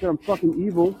stop the fact that I'm fucking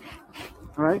evil.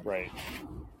 All right? Right.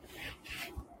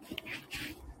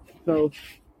 So,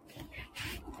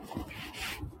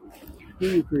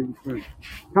 you crazy friend.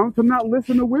 Tell him to not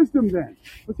listen to wisdom then.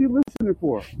 What's he listening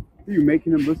for? Are you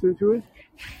making him listen to it?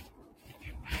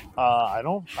 I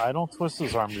don't twist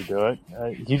his arm to do it.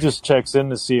 He just checks in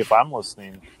to see if I'm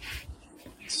listening,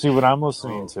 see what I'm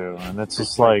listening to, and it's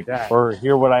just like or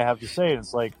hear what I have to say. And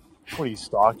it's like, what, are you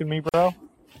stalking me, bro?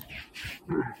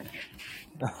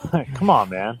 Come on,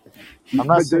 man. I'm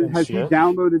not saying has shit.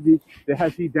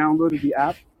 Has he downloaded the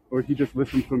app, or he just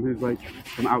listens from his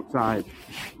from outside?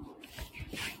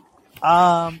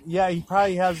 Yeah, he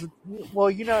probably has.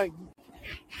 Well, you know,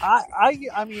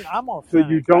 I mean, I'm authentic. So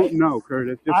you don't know,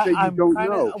 Curtis. Just say you don't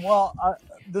know. Well,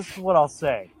 this is what I'll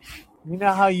say. You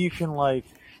know how you can, like,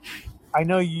 I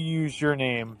know you use your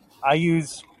name. I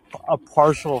use a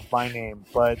partial of my name,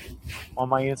 but on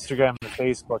my Instagram and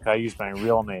Facebook, I use my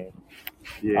real name.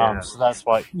 Yeah. So that's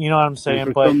why, you know what I'm saying?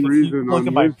 For but some if reason, you look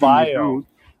at my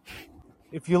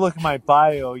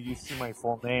bio, you see my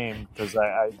full name because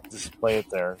I display it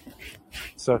there.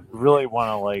 So if you really want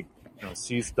to, like,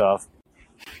 see stuff,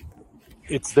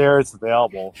 it's there, it's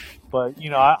available. But,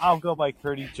 I'll go by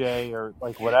Curdy J or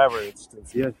like whatever. It's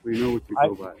yes, we know what you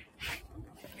go by.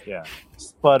 Yeah.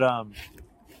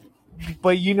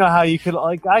 But you know how you could,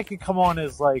 like, I could come on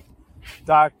as like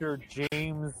Dr.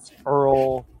 James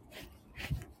Earl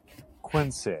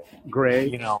Quincy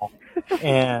Gray,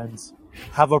 and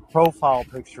have a profile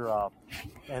picture up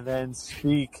and then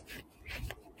speak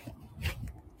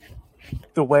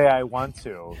the way I want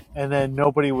to, and then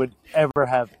nobody would ever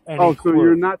have any clue. So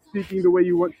you're not speaking the way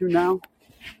you want to now? What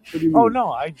do you mean? Oh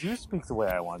no, I do speak the way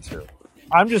I want to.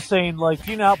 I'm just saying, like,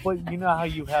 but you know how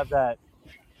you have that,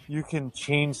 you can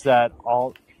change that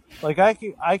all. Like, I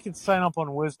could sign up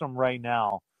on Wisdom right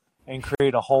now and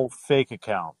create a whole fake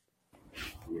account.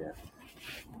 Yeah.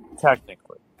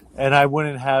 Technically. And I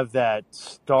wouldn't have that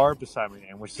star beside my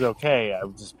name, which is okay. I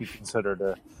would just be considered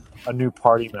a new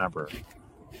party member.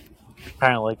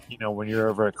 Kind of like, when you're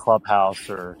over at Clubhouse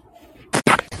or...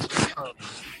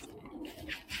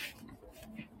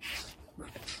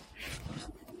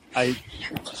 I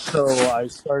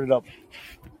started up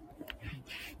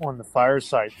on the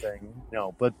fireside thing,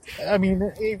 but I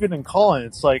mean, even in calling,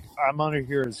 it's like, I'm under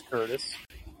here as Curtis.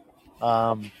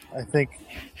 I think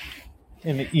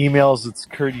in the emails, it's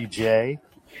Curdy J.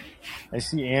 I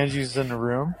see Angie's in the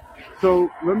room.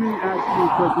 So let me ask you a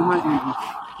question. Hi, Angie.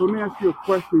 So let me ask you a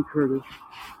question, Curtis.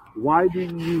 Why do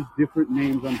you use different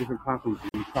names on different platforms?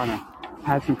 Are you trying to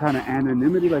have some kind of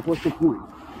anonymity? Like, what's the point?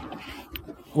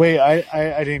 Wait,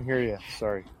 I didn't hear you.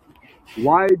 Sorry.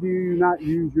 Why do you not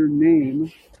use your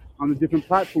name on the different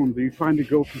platforms? Are you trying to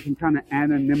go for some kind of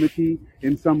anonymity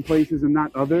in some places and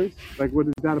not others? Like, what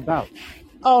is that about?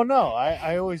 Oh no,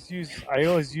 I always use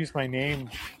my name,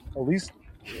 at least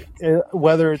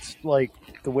whether it's like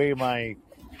the way my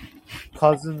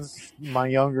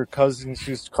younger cousins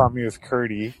used to call me with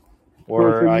Curdy, So it's a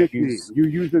or I nickname. You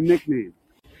use a nickname.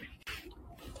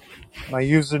 my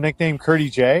user nickname Curdy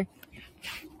J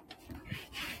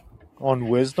on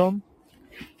Wisdom.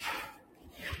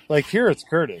 Like here, it's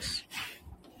Curtis.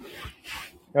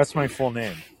 That's my full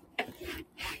name.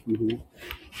 Mm-hmm.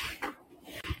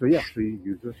 So yeah, so you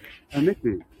use a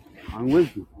nickname on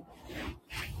Wisdom.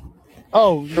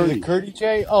 Oh, Curdy. the Curdy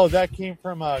J. Oh, that came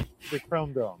from the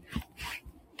Chrome Dome.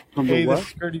 From Hey, the what? this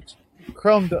is Curdy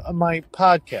Chrome my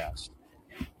podcast.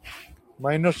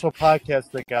 My initial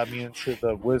podcast that got me into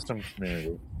the Wisdom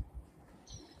community.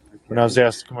 Okay. When I was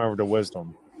asked to come over to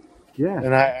Wisdom. Yeah.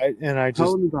 And I Tell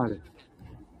just them about it.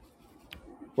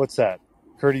 What's that?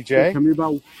 Curdy Yeah, J? tell me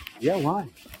about why?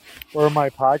 Or my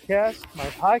podcast? My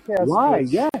podcast Why?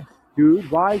 was, Yeah.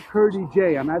 Dude, why Curdy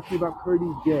J? I'm asking about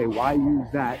Curdy J. Why use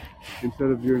that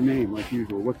instead of your name like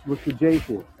usual? What's the J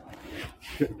for?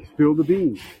 Spill the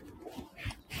beans.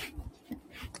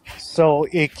 So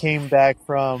it came back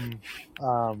from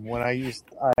when I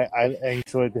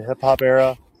enjoyed the hip hop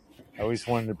era. I always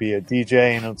wanted to be a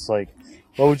DJ, and it's like,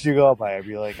 what would you go by?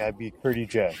 I'd be Curdy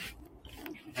J.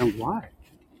 And why?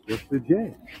 What's the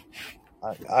J?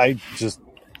 I just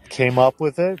came up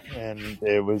with it, and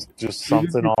it was just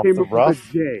something off came the up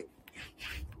rough. With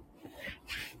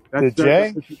the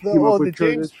J. The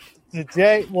J? The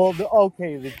J. Well,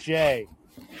 the J.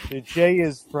 The J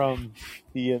is from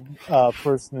the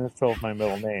first initial of my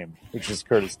middle name, which is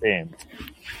Curtis James.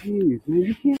 Jeez, man,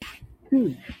 you can't,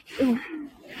 dude.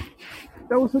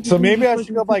 That was such so a maybe I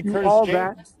should go by Curtis all James.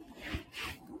 That.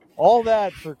 All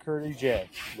that for Curdy J.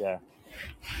 Yeah.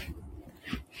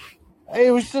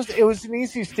 It was an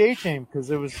easy stage name because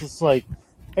it was just like,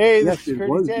 hey, this is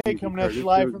Curdy J coming at you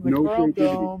live from the Chrome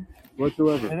Dome.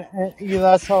 Whatsoever. And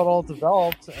that's how it all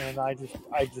developed, and I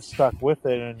just stuck with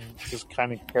it and just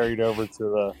kind of carried over to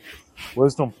the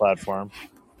Wisdom platform.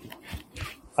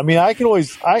 I mean, I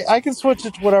can switch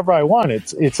it to whatever I want.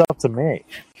 It's up to me.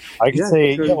 I can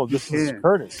say, yo, this is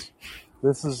Curtis.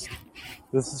 This is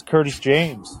Curtis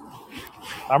James.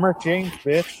 I'm Rick James,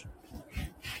 bitch.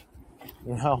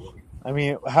 You know, I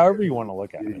mean, however you want to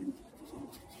look at it.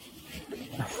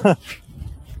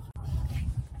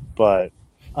 But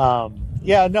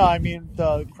yeah, no, I mean,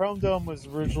 the Chrome Dome was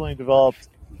originally developed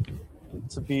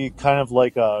to be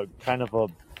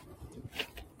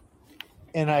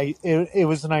it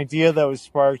was an idea that was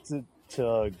sparked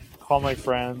to call my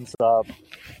friends up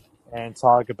and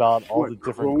talk about all the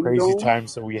different crazy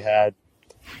times that we had.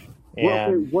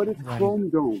 And what is Chrome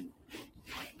Dome?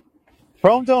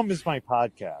 Chrome Dome is my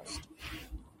podcast.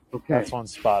 Okay. That's on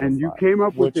Spotify. And you came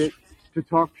up with it to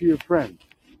talk to your friends.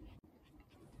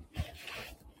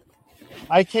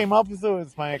 I came up with it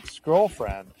with my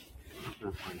ex-girlfriend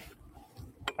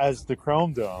as the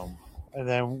Chrome Dome. And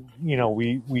then, you know,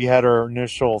 we had our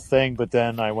initial thing, but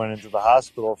then I went into the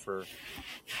hospital for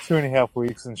 2.5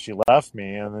 weeks and she left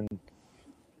me. And then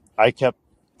I kept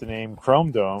the name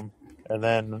Chrome Dome. And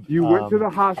then you went to the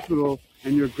hospital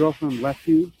and your girlfriend left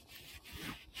you?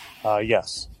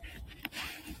 Yes.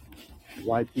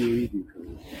 Why'd she leave you?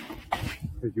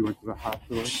 Because you went to the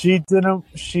hospital? She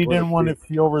didn't want to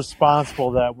feel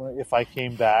responsible that if I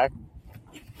came back.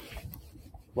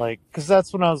 Like, because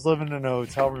that's when I was living in a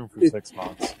hotel room for 6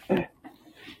 months.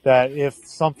 That if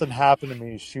something happened to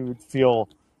me, she would feel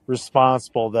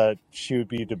responsible, that she would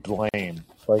be to blame.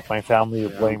 Like, my family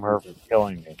would blame her for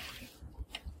killing me.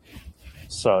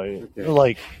 So,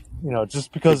 like, you know,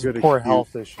 just because of poor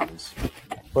health issues.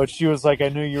 But she was like, I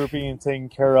knew you were being taken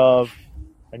care of.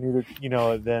 I knew that, you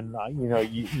know, then, you know,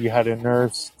 you had a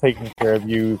nurse taking care of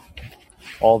you,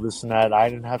 all this and that. I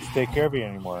didn't have to take care of you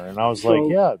anymore. And I was like,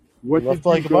 yeah. What did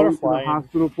you go to the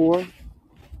hospital for?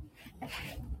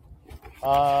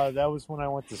 That was when I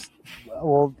went to...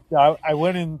 Well, I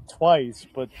went in twice,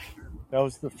 but that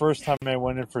was the first time I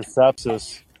went in for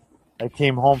sepsis. I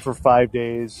came home for 5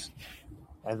 days,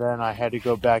 and then I had to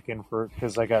go back in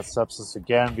because I got sepsis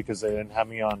again because they didn't have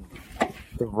me on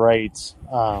the right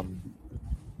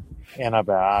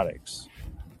antibiotics.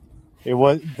 It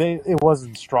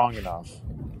wasn't strong enough.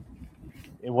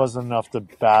 It wasn't enough to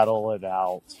battle it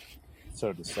out,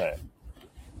 so to say.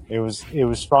 It was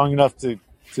strong enough to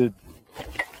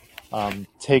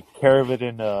take care of it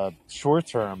in the short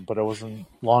term, but it wasn't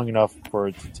long enough for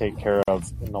it to take care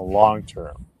of in the long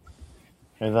term.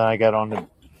 And then I got on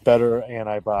better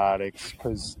antibiotics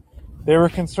because they were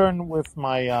concerned with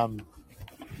my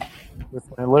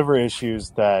liver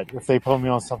issues that if they put me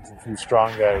on something too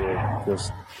strong, that it would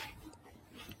just,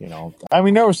 I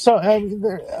mean, there was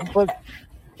but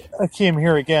I came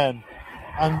here again.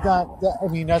 I'm not. I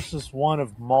mean, that's just one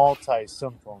of multi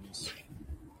symptoms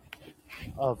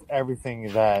of everything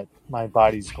that my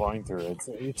body's going through.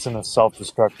 It's in a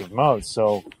self-destructive mode.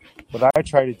 So what I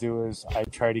try to do is I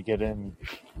try to get in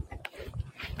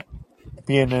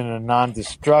being in a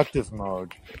non-destructive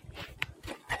mode,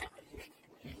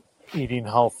 eating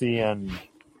healthy, and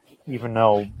even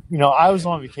though, I was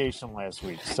on vacation last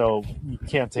week, so you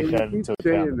can't take that into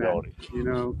accountability.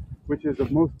 That, which is the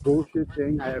most bullshit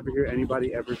thing I ever hear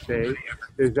anybody ever say,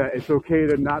 is that it's okay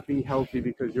to not be healthy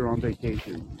because you're on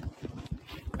vacation.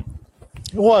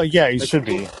 Well, yeah, you should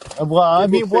be. Well, I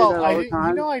mean,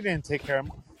 I didn't take care of.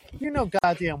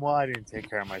 Goddamn well, I didn't take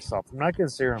care of myself. I'm not gonna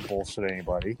sit here and bullshit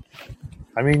anybody.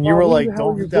 I mean, you were like,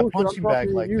 don't do that punching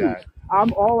bag like that.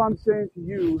 All I'm saying to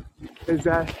you is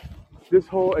that this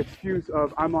whole excuse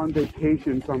of I'm on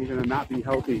vacation, so I'm gonna not be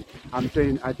healthy. I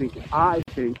think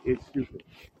it's stupid.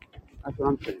 That's what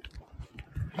I'm saying.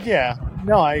 Yeah,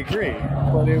 no, I agree.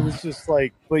 But it was just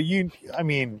like, I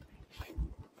mean,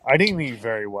 I didn't eat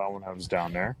very well when I was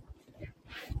down there.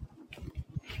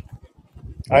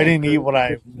 I didn't eat what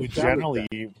I would generally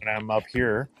eat when I'm up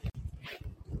here.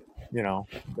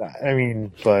 I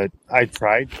mean, but I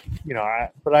tried,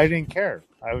 but I didn't care.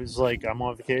 I was like, I'm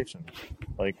on vacation.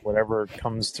 Like, whatever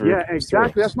comes through. Yeah,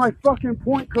 exactly. That's my fucking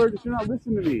point, Curtis. You're not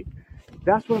listening to me.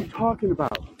 That's what I'm talking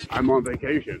about. I'm on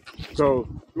vacation. So,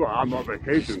 I'm on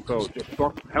vacation, so just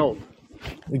fuck health.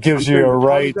 It gives you a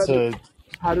right to.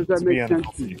 How does that make sense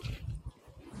to you?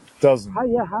 Doesn't.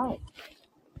 How?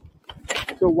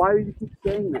 So why do you keep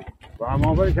saying that? Well, I'm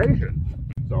on vacation.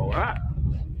 So,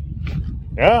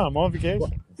 Yeah, I'm on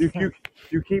vacation.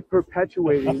 You keep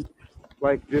perpetuating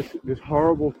like this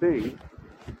horrible thing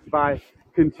by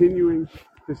continuing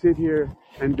to sit here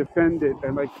and defend it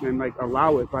and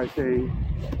allow it by saying,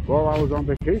 well, I was on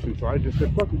vacation, so I just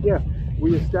said, fuck it. Yeah,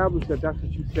 we established that that's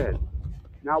what you said.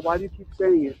 Now, why do you keep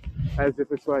saying it as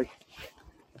if it's like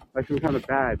some kind of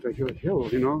bad? Like, you're like, yo,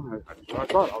 I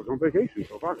thought I was on vacation,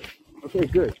 so fuck it. Okay,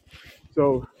 good.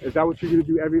 So is that what you're going to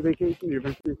do every vacation? You're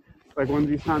eventually, like one of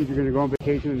these times you're going to go on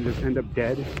vacation and just end up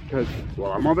dead because,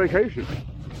 well, I'm on vacation.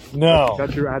 No.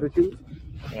 That's your attitude?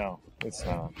 No, it's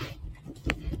not.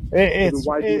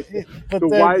 Why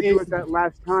do it that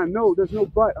last time? No, there's no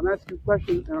but. I'm asking a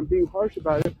question and I'm being harsh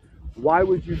about it. Why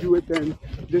would you do it then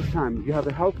this time? You have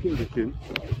a health condition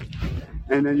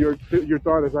and then your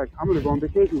thought is like, I'm going to go on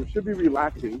vacation, which should be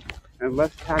relaxing and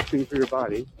less taxing for your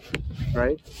body,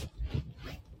 right?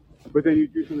 But then you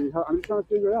do something. I'm just trying to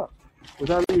figure it out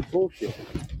without any bullshit.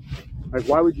 Like,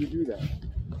 why would you do that?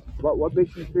 What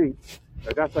makes you think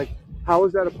that that's like? How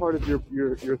is that a part of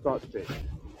your thought space?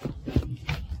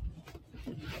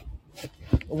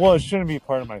 Well, it shouldn't be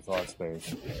part of my thought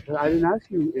space. I didn't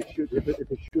ask you if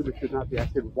it should or should not be. I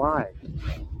said why.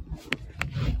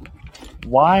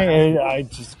 Why?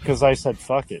 Because I said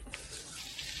fuck it.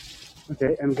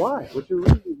 Okay, and why? What's your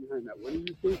reasoning behind that? What are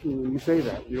you thinking when you say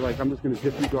that? You're like, I'm just going to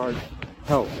disregard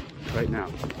health right now,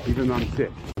 even though I'm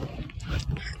sick.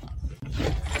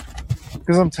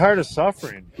 Because I'm tired of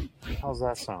suffering. How's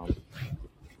that sound?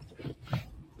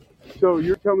 So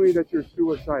you're telling me that you're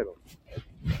suicidal?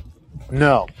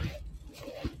 No.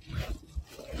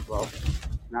 Well,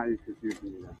 now you're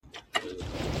confusing me now.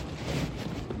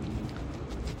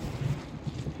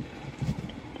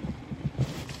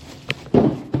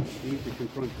 You need to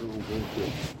confront your own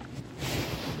bullshit.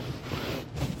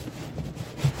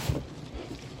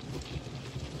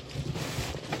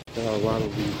 There are a lot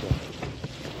of these.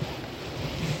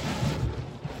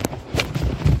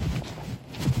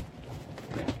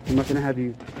 I'm not gonna have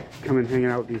you come and hang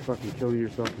out with you fucking killing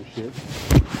yourself and shit.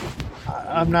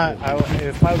 I'm not.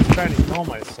 If I was trying to kill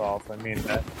myself, I mean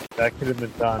that could have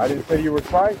been done. I didn't say you were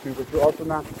trying to, but you're also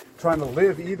not trying to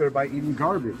live either by eating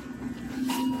garbage.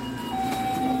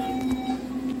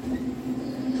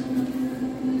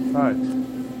 Hi.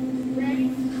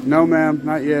 No, ma'am,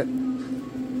 not yet.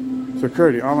 So,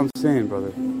 Curdy, all I'm saying,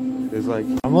 brother, is like,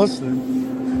 I'm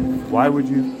listening. Why would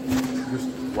you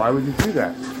do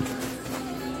that?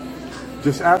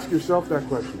 Just ask yourself that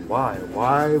question. Why?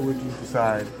 Why would you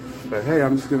decide that, hey,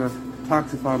 I'm just gonna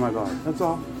toxify my body? That's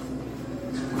all.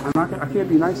 I can't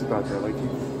be nice about that. Like,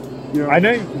 I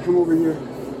know. You come over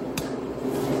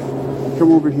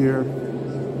here.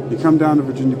 You come down to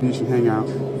Virginia Beach and hang out,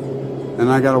 and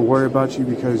I gotta worry about you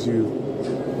because you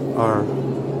are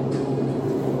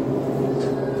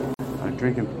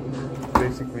drinking,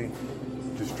 basically,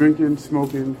 just just drinking,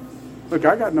 smoking. Look,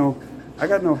 I got no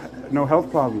health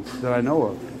problems that I know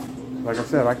of. Like I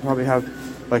said, I could probably have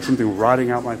like something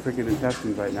rotting out my freaking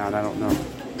intestines right now, and I don't know.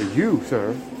 But you,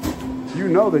 sir, you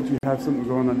know that you have something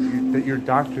going on, that your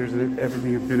doctors and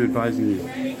everything have been advising you.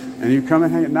 And you come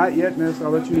and hang it. Not yet, miss.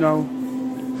 I'll let you know.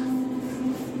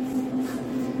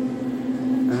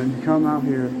 And then you come out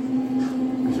here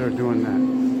and start doing that.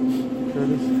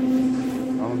 Curtis,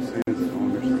 all I'm saying is don't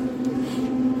understand.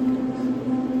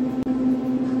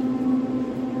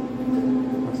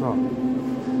 That's all. You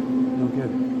don't get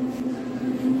it.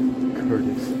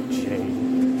 Curtis J.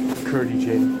 Curdy J.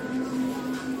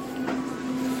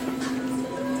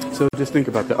 So just think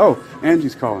about that. Oh,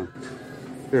 Angie's calling.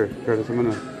 Here, Curtis, I'm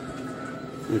gonna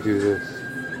do this.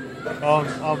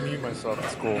 I'll mute myself.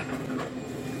 It's cool.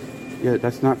 Yeah,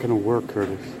 that's not gonna work,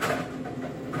 Curtis.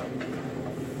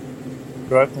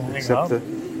 Do I have to hang up?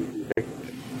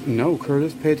 No,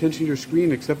 Curtis. Pay attention to your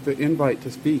screen. Accept the invite to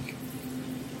speak.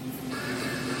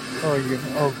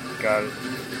 Oh, got it.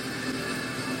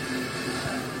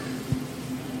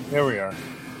 There we are.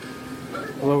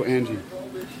 Hello, Angie.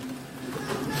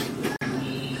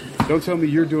 Don't tell me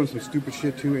you're doing some stupid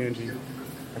shit too, Angie.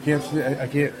 I can't,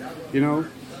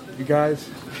 you guys,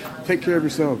 take care of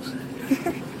yourselves.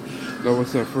 No,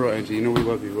 what's up, for real, Angie? You know we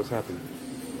love you. What's happening?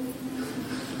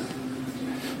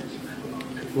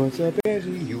 What's up,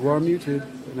 Angie? You are muted,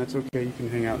 and that's okay. You can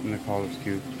hang out in the caller's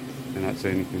queue and not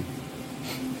say anything.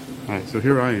 All right, so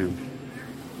here I am.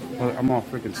 I'm all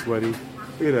freaking sweaty.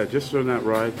 Look at that, just on that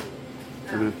ride.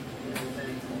 And then,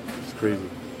 it's crazy.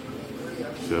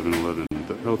 7-Eleven,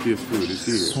 the healthiest food is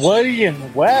here. Sweaty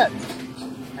and wet.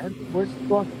 Where's the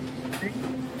fuck?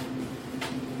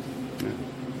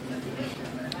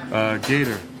 Yeah.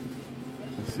 Gator.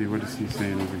 Let's see, what is he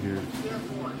saying over here?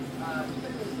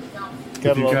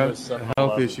 If you've got a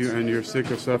health issue and you're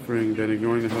sick or suffering, then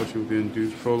ignoring the health issue will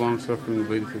induce prolonged suffering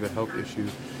related to the health issue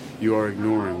you are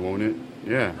ignoring, won't it?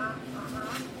 Yeah.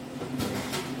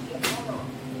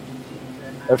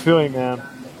 I feel you, man.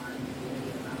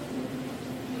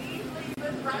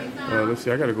 Let's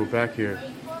see, I gotta go back here.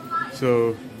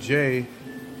 So,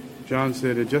 John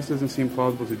said, it just doesn't seem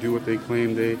plausible to do what they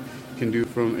claim they can do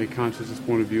from a consciousness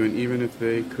point of view, and even if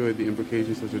they could, the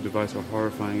implications of such a device are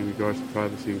horrifying in regards to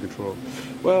privacy and control.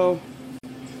 Well,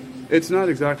 it's not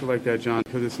exactly like that, John,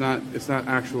 because it's not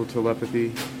actual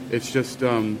telepathy. It's just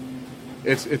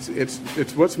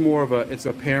it's what's more of it's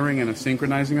a pairing and a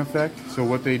synchronizing effect. So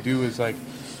what they do is like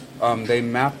they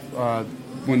map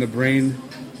when the brain.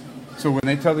 So when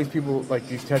they tell these people, like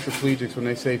these tetraplegics, when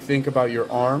they say think about your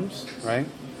arms, right?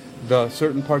 The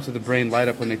certain parts of the brain light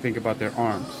up when they think about their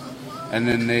arms, and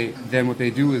then what they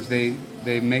do is they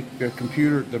make the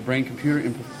brain-computer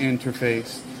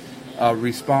interface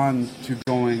respond to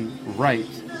going right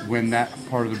when that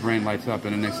part of the brain lights up,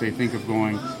 and then they say think of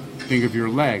your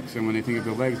legs, and when they think of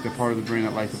their legs, the part of the brain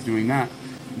that lights up doing that,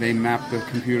 they map the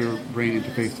computer-brain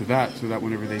interface to that, so that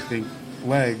whenever they think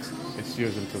legs, it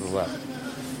steers them to the left.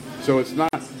 So it's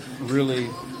not really,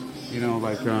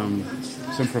 like some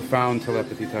profound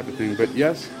telepathy type of thing. But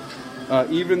yes,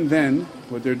 even then,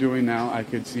 what they're doing now, I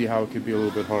could see how it could be a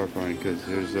little bit horrifying because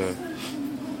there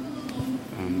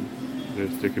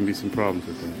can be some problems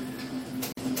with that.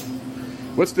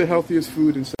 What's the healthiest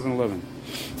food in 7-Eleven?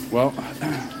 Well,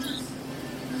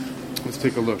 let's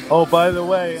take a look. Oh, by the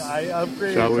way, I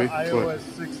upgraded to iOS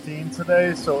 16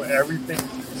 today, so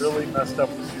everything's really messed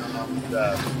up with you on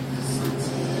that.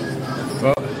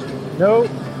 Well, No.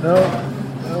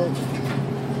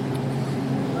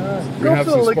 We have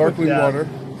some sparkling water.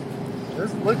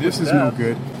 This is no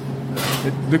good.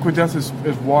 Liquid death is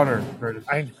water, Curtis.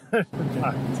 I'm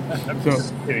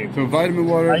just kidding. So vitamin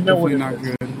water, I know definitely not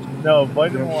good. No,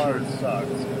 vitamin water sucks.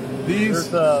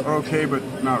 These are okay, but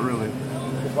not really.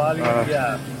 The body,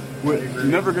 We're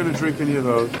never going to drink any of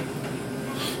those.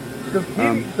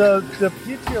 The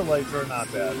Pedialytes are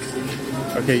not bad.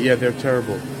 Okay, yeah, they're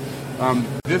terrible.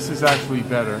 This is actually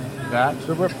better. That?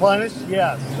 The Replenish,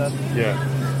 yes.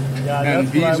 And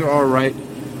these are all right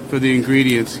for the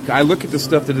ingredients. I look at the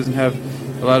stuff that doesn't have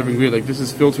a lot of ingredients. Like this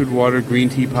is filtered water, green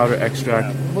tea powder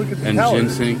extract, and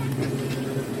ginseng.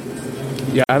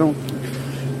 Yeah, I don't.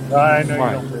 I know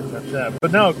you don't pay attention to that.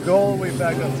 But no, go all the way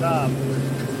back up top.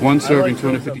 One serving,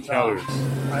 250 calories.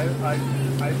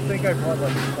 I think I bought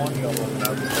like 20 of them when I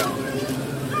was down there.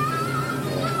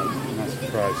 I'm not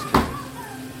surprised.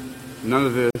 None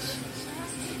of this.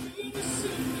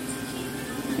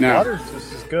 Now, water's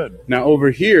just as good. Now over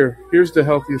here, here's the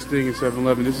healthiest thing in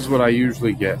 7-Eleven. This is what I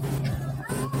usually get.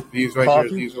 These right here,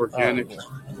 these organic.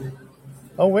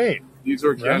 Oh wait. These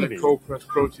organic cold pressed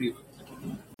protein.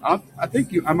 I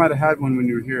think I might have had one when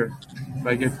you were here. If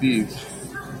I get these,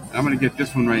 I'm gonna get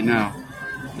this one right now.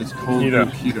 This cold brew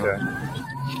keto. Okay.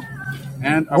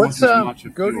 And I want this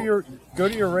matcha go fuel. to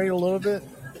your rate a little bit,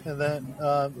 and then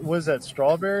what is that,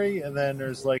 strawberry? And then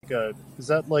there's is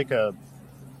that like a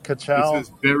cacao? It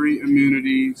says berry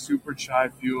immunity, super chai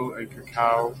fuel, and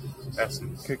cacao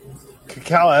essence.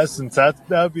 Cacao essence. That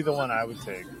would be the one I would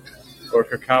take. Or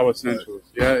cacao essentials.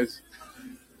 Yeah,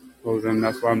 well, then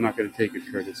that's why I'm not going to take it,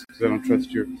 Curtis, because I don't trust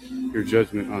your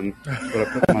judgment on what I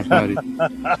put in my body.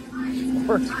 Of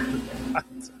course not.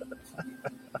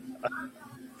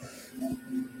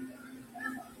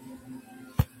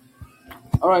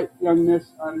 All right, young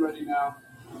miss, I'm ready now.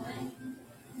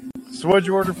 So what'd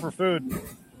you order for food?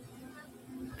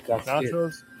 That's nachos?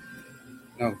 It.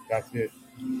 No, that's it.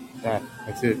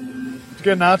 That's it. Did you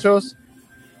get nachos?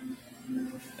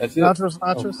 That's it. Nachos.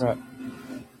 Oh, crap.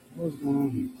 What's going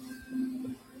on here?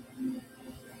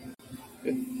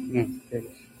 No,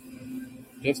 Curtis.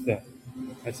 Just that.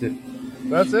 That's it.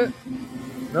 That's it?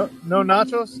 No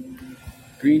nachos?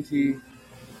 Green tea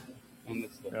and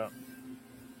this stuff. Yeah.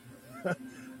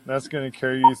 That's going to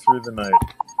carry you through the night.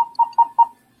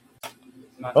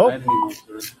 It's not anymore,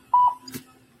 sir.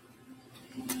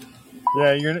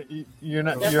 Yeah,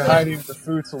 you're hiding the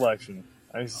food selection.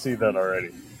 I see that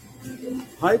already.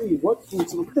 Hiding what food?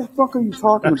 What the fuck are you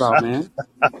talking about, man?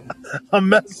 I'm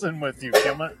messing with you.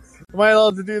 Am I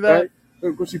allowed to do that? Right.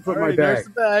 Look what you put in my bag. There's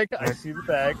the bag. I see the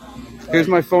bag. Here's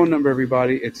my phone number,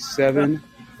 everybody. It's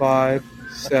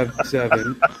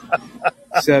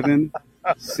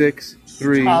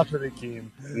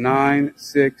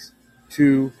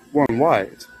 757-763-9621. Why?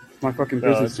 It's my fucking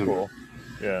business number. Cool.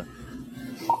 Yeah.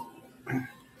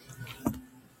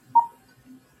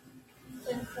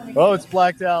 Oh, it's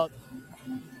blacked out.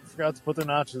 Forgot to put the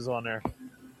nachos on there.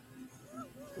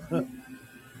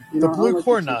 The blue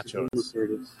corn nachos.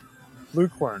 Blue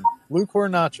corn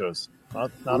nachos. Not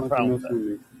a problem with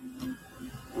that.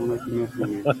 I don't like you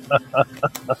messing with me.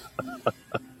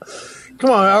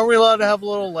 Come on, aren't we allowed to have a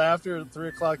little laughter at 3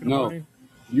 o'clock in the morning?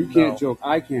 You can't joke.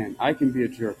 I can. I can be a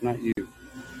jerk, not you.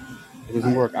 It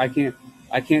doesn't work. I can't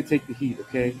take the heat,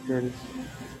 okay, Curtis?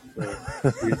 So,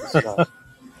 we have to stop.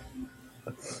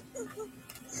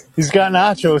 He's got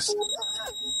nachos.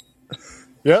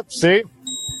 Yep, see?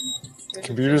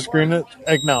 Computer screen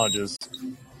acknowledges.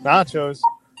 Nachos.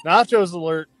 Nachos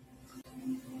alert.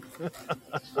 Does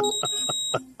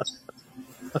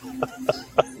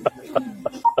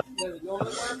it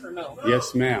normally work or no?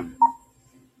 Yes, ma'am.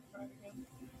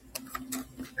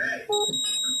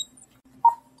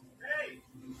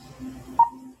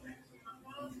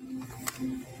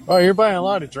 Oh, you're buying a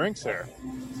lot of drinks there.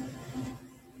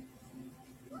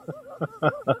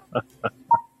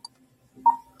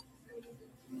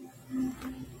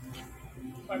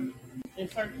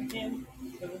 Insert it again,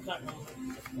 because it's not going to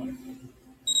work.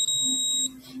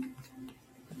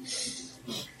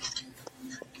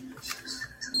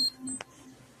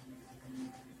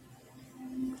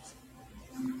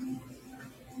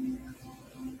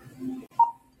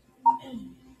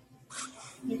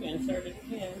 You can insert it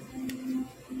again.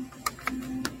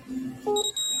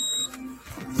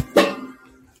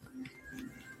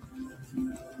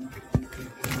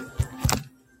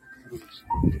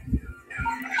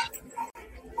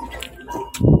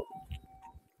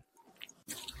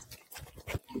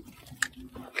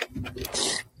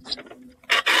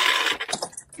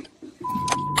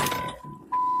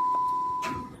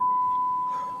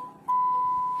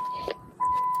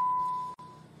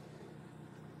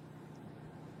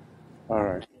 All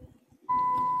right.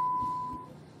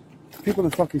 People in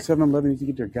the fucking 7-Eleven need to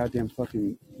get their goddamn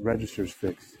fucking registers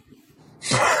fixed.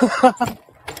 Fucking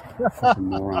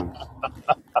morons.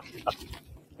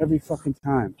 Every fucking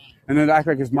time. And then act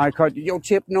like it's my card. Your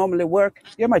chip normally work?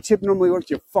 Yeah, my chip normally works,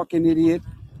 you fucking idiot.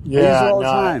 Yeah, I use it all the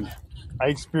time. I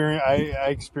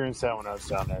experienced that when I was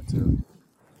down there too.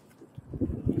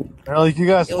 They're like, you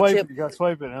gotta swipe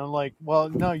it, and I'm like, well,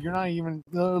 no, you're not even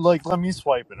like, let me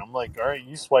swipe it. I'm like, all right,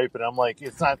 you swipe it. I'm like,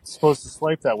 it's not supposed to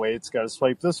swipe that way. It's got to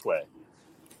swipe this way.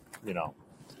 You know.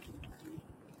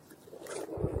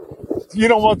 You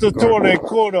don't want the Tony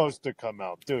Kudos to come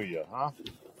out, do you? Huh?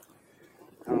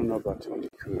 I don't know about Tony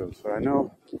Kudos, but I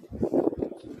know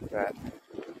that.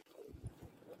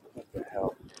 What the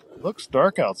hell? It looks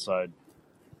dark outside.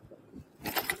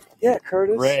 Yeah,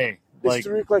 Curtis. Ray. It's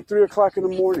like 3 o'clock in the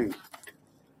morning.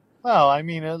 Well, I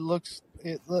mean, it looks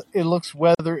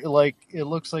weather like it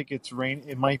looks like it's rain.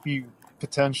 It might be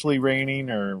potentially raining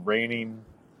or raining.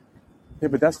 Yeah,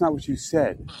 but that's not what you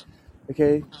said.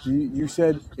 Okay, you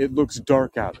said it looks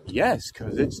dark out. Yes,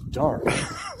 because it's dark.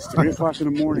 It's 3 o'clock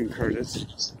in the morning,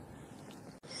 Curtis.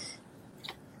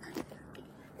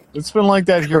 It's been like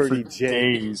that here for Curdy J.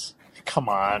 days. Come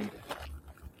on.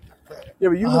 Yeah,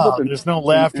 but you live up in... There's no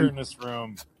laughter in this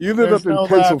room. You live There's up in no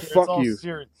Pencil, laughter. fuck It's all you.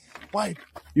 serious. Why?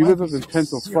 You why live be up in so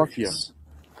Pencil, fuck you. serious?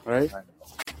 Right?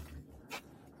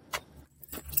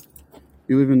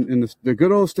 You live in the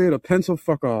good old state of Pencil,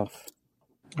 fuck off.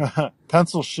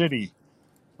 Pencil shitty.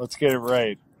 Let's get it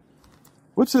right.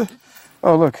 What's a...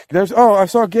 Oh, look. There's... Oh, I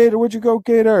saw Gator. Where'd you go,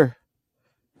 Gator?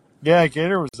 Yeah,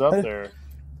 Gator was up there.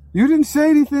 You didn't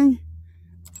say anything?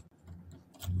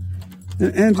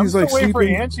 And Angie's I'm like still waiting for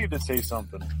sleeping. Angie to say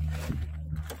something.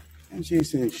 Angie ain't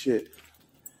saying shit.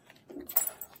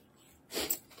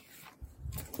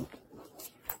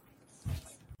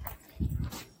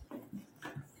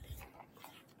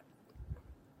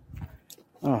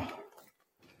 Oh.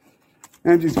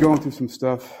 Angie's going through some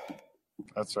stuff.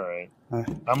 That's all right.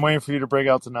 I'm waiting for you to break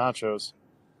out the nachos.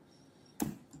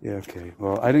 Yeah, okay.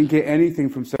 Well, I didn't get anything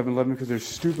from 7-Eleven because their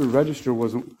stupid register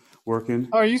wasn't working.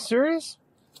 Oh, are you serious?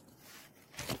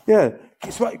 Yeah.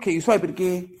 Can you swipe it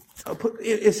again?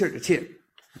 Insert the tip.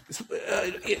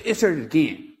 Insert it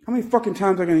again. How many fucking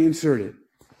times am I going to insert it?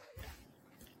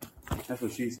 That's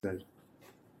what she said.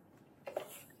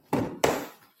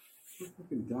 You're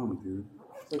fucking dumb, dude.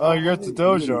 Like, Oh, you're at the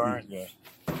dojo, aren't you?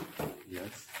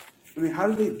 Yes. I mean, how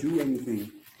do they do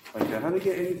anything like that? How do they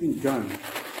get anything done?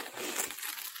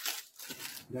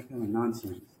 That kind of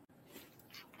nonsense.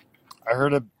 I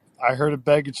heard a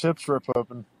bag of chips rip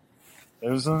open. It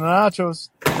was in the nachos.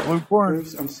 Blue corn.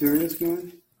 I'm serious,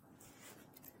 man.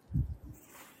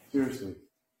 Seriously.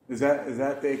 Is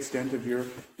that the extent of your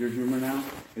humor now?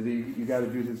 Is you got to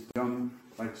do this dumb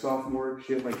like sophomore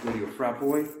shit like what are you, a frat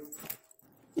boy?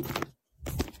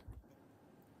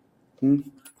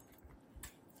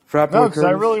 Frat boy. No, because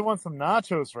I Curtis? really want some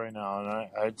nachos right now, and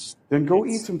I just Then go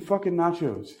eat some fucking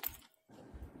nachos.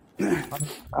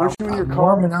 Aren't you in your I'm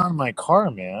car? warming out in my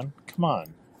car, man. Come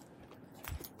on.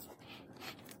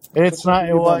 It's not.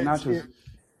 About nachos.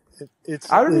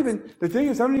 I don't it's, even. The thing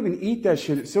is, I don't even eat that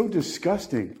shit. It's so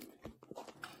disgusting.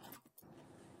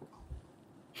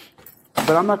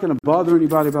 But I'm not going to bother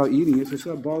anybody about eating it. So it's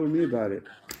not bothering me about it.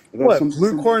 What,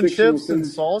 blue corn chips and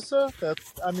salsa?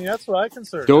 That's what I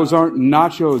consider. Those aren't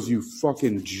nachos, you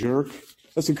fucking jerk.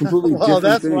 That's a completely different thing. Well,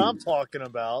 that's what I'm talking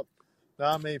about.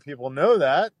 Not many people know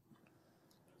that.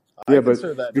 Yeah,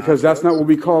 but because that's not what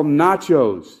we call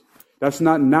nachos. That's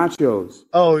not nachos.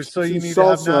 Oh, so you need to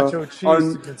have nacho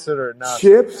cheese to consider it nachos.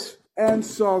 Chips and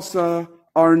salsa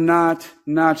are not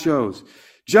nachos.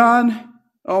 John,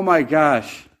 oh my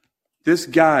gosh. This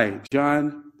guy,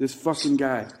 John, this fucking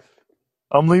guy.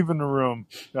 I'm leaving the room.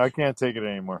 I can't take it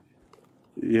anymore.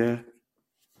 Yeah.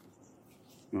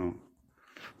 Oh.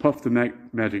 Puff the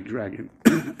Magic Dragon.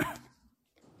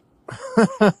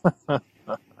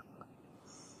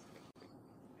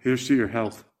 Here's to your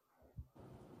health.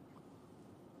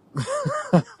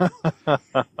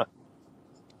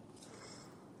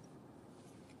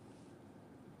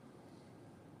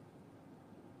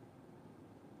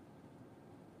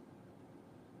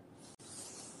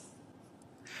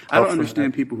 I don't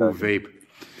understand people who vape.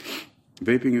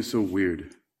 Vaping is so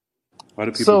weird. Why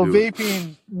do people do it?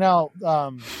 Vaping now,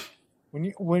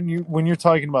 when you're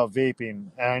talking about vaping,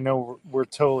 and I know we're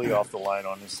totally off the line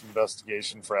on this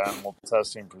investigation for animal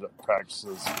testing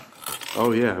practices.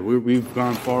 Oh yeah, we've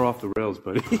gone far off the rails,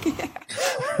 buddy.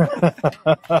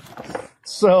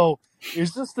 So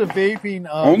is this the vaping?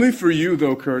 Only for you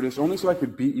though, Curtis. Only so I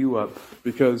could beat you up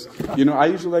because I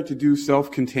usually like to do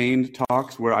self-contained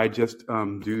talks where I just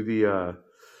do the.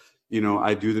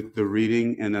 I do the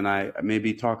reading and then I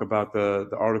maybe talk about the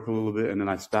article a little bit and then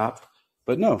I stop.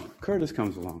 But no, Curtis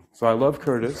comes along. So I love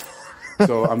Curtis.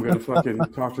 So I'm going to fucking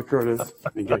talk to Curtis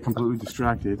and get completely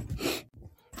distracted.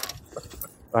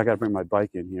 I got to bring my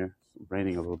bike in here. It's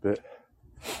raining a little bit.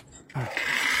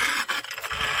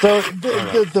 So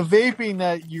the vaping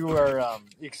that you are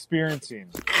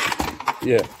experiencing.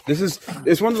 Yeah,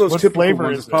 it's one of those typical flavor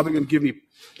ones. is It's probably going to give me,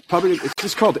 it's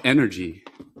just called Energy.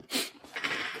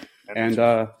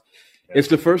 And it's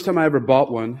the first time I ever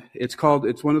bought one. It's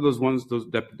one of those ones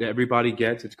that everybody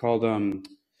gets. It's called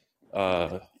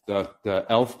the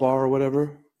Elf Bar or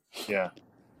whatever. Yeah.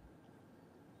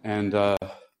 And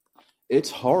it's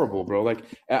horrible, bro. Like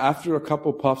after a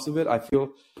couple puffs of it, I feel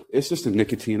it's just a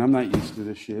nicotine. I'm not used to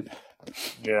this shit.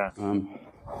 Yeah.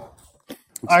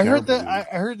 I heard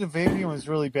the vaping was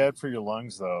really bad for your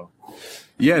lungs, though.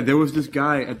 Yeah, there was this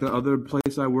guy at the other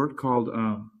place I worked called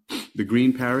the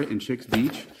Green Parrot in Chicks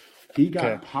Beach, He Okay.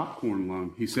 got popcorn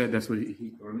lung. He said that's what or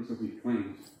at least what he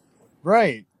claims.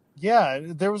 Right. Yeah,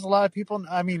 there was a lot of people.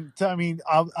 I mean,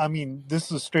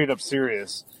 this is straight up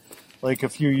serious. Like a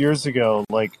few years ago,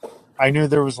 like I knew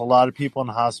there was a lot of people in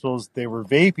hospitals. They were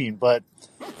vaping, but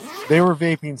they were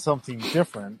vaping something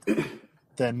different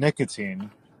than nicotine.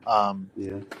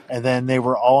 Yeah. And then they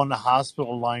were all in the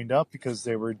hospital lined up because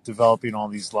they were developing all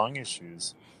these lung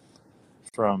issues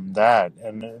from that.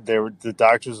 And the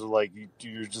doctors were like,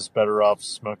 "You're just better off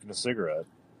smoking a cigarette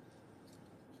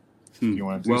if you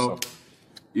want to do something."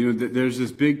 There's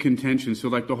this big contention. So,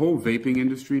 like, the whole vaping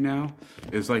industry now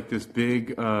is like this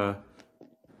big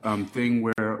thing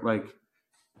where, like,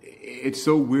 it's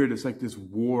so weird. It's like this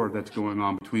war that's going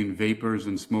on between vapors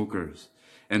and smokers.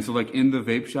 And so, like, in the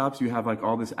vape shops, you have, like,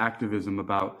 all this activism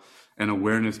about and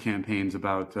awareness campaigns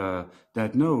about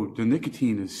that, no, the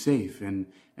nicotine is safe and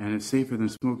it's safer than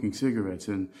smoking cigarettes.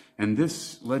 And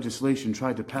this legislation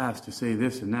tried to pass to say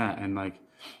this and that. And, like,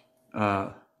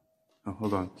 oh,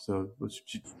 hold on. So what's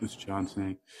John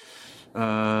saying?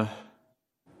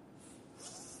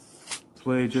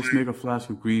 Play, just make a flask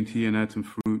of green tea and add some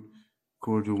fruit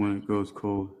cordial when it goes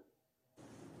cold.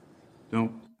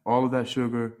 Don't, all of that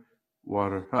sugar,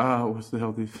 water. What's the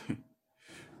healthy thing?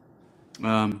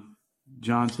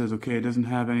 John says, okay, it doesn't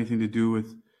have anything to do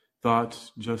with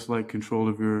thoughts, just like control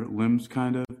of your limbs,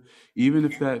 kind of. Even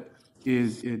if that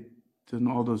is, it doesn't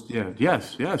all those,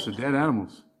 yes, the dead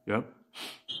animals. Yep.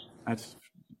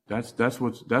 That's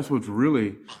what's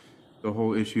really the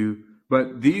whole issue.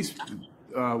 But these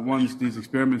these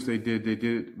experiments they did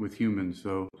it with humans.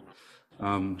 So,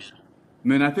 I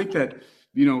think that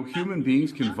human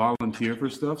beings can volunteer for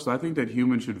stuff. So I think that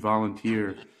humans should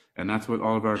volunteer, and that's what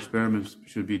all of our experiments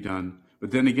should be done.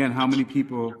 But then again, how many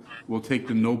people will take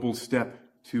the noble step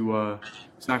to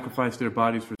sacrifice their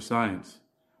bodies for science?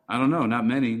 I don't know. Not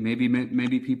many.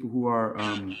 Maybe people who are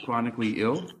chronically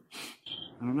ill.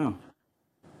 I don't know.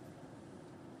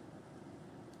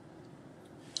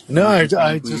 No,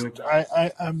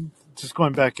 I'm just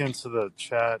going back into the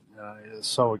chat. I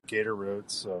saw what Gator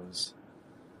wrote, so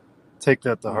take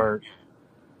that to heart.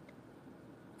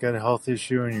 Got a health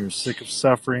issue and you're sick of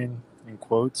suffering, in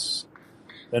quotes,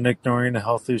 then ignoring a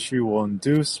health issue will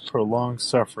induce prolonged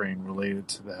suffering related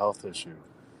to the health issue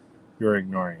you're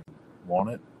ignoring, won't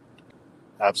it?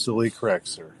 Absolutely correct,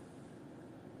 sir.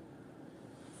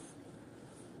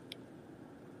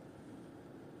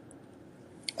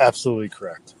 Absolutely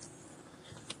correct.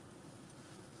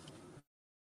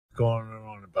 Going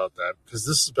on about that because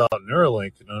this is about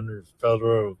Neuralink and under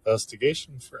federal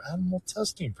investigation for animal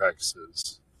testing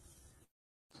practices.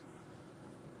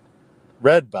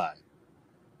 Read by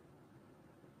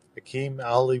Hakeem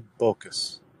Ali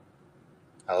Bokus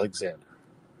Alexander.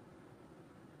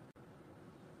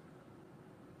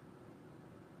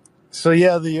 So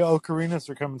yeah, the ocarinas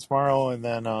are coming tomorrow, and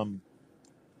then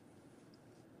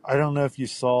I don't know if you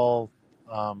saw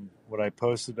what I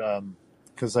posted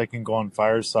because I can go on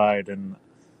Fireside and I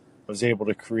was able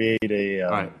to create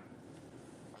a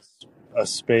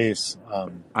space.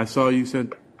 I saw you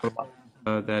sent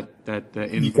that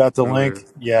you got the earlier. link,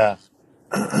 yeah.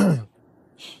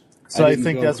 So I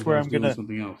think that's where I'm gonna.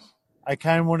 Something else. I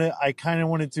kind of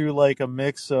want to do like a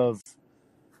mix of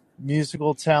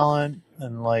musical talent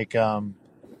and like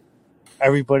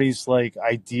everybody's like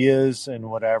ideas and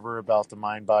whatever about the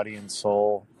mind, body, and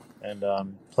soul, and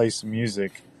play some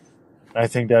music. I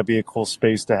think that'd be a cool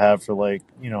space to have for like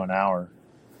an hour,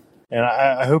 and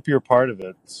I hope you're a part of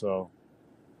it. So.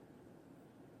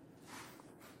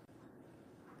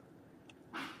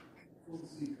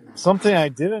 Something I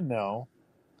didn't know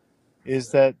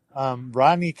is that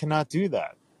Rodney cannot do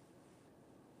that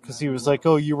because he was like,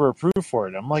 "Oh, you were approved for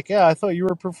it." I'm like, "Yeah, I thought you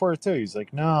were approved for it too." He's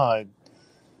like, "No."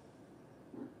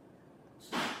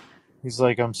 He's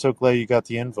like, "I'm so glad you got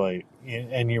the invite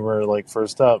and you were like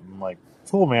first up." I'm like,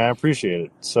 "Cool, man, I appreciate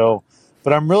it." So,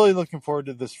 but I'm really looking forward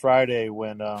to this Friday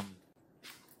when to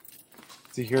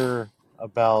hear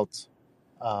about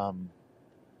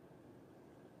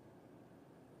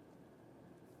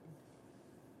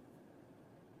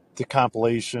the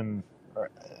compilation.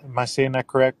 Am I saying that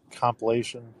correct?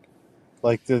 Compilation,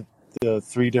 like the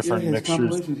three different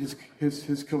mixtures.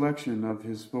 His collection of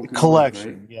his spoken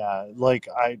Collection, word, right? yeah. Like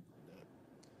I'm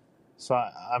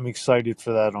excited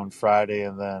for that on Friday,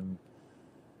 and then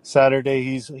Saturday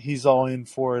he's all in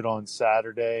for it on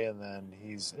Saturday, and then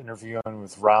he's interviewing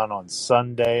with Ron on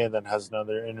Sunday, and then has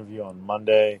another interview on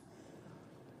Monday.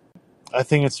 I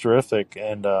think it's terrific,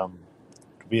 and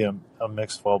could be a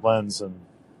mix of all blends, and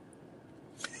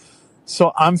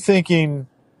so I'm thinking.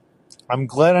 I'm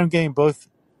glad I'm getting both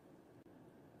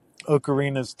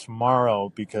ocarinas tomorrow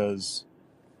because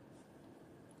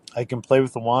I can play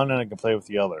with the one and I can play with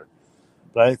the other.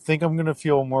 But I think I'm going to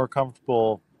feel more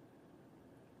comfortable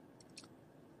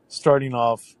starting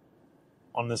off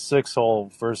on the 6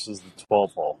 hole versus the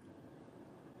 12 hole.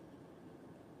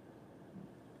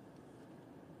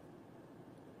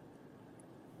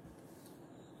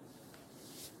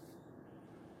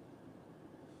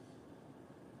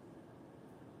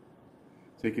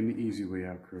 Taking the easy way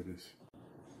out, Curtis.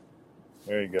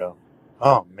 There you go.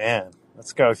 Oh, man.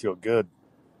 That's got to feel good.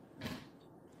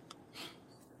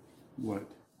 What?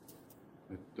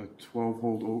 A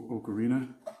 12-hole ocarina?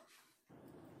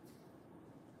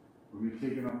 Are we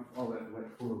taking off all that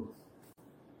wet clothes?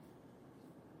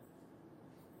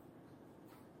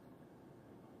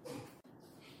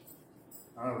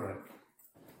 All right.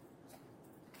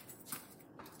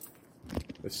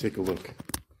 Let's take a look.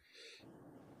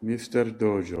 Mr.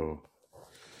 Dojo.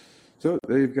 So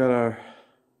there you've got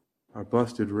our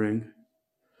busted ring.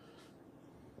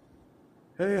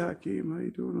 Hey Hakeem, how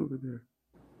you doing over there?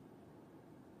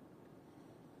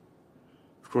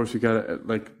 Of course, we got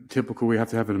like typical. We have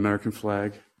to have an American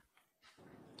flag.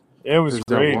 It was There's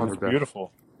great. that It water was bag.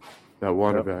 beautiful. That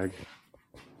water Yep. bag.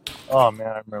 Oh, man.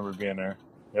 I remember being there.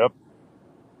 Yep.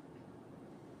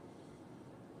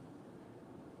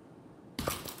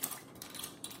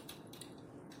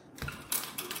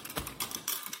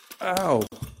 Ow.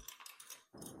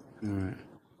 All right.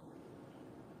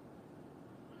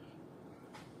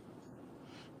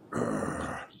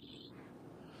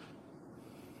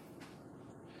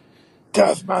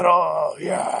 Death metal.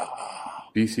 Yeah.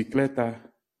 Bicicleta.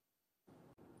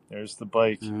 There's the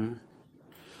bike. Uh,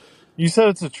 You said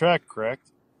it's a trek,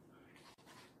 correct?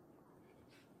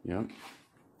 yep.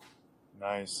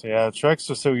 Nice. Yeah, treks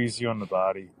are so easy on the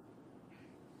body.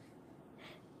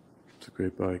 It's a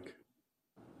great bike.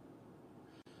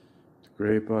 It's a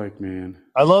great bike, man.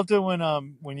 I loved it when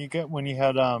you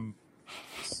had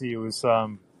see it was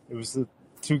the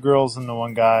 2 girls and the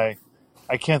 1 guy.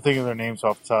 I can't think of their names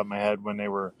off the top of my head when they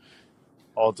were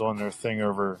all doing their thing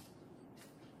over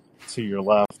to your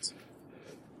left.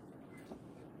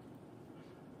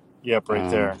 Yep, right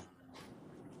there.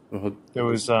 Well, It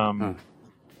was well,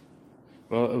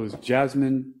 it was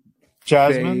Jasmine,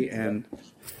 Jasmine,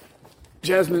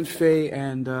 Faye,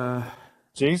 and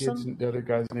Jason, the other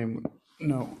guy's name.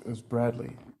 No, it was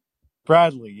Bradley.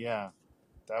 Bradley. Yeah,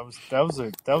 that was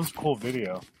a cool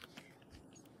video.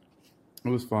 It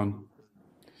was fun.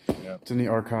 Yeah, It's in the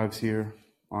archives here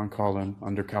on Call-In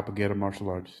under Capageta Martial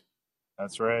Arts.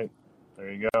 that's right.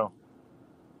 There you go.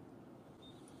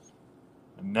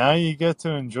 And now you get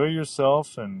to enjoy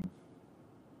yourself. And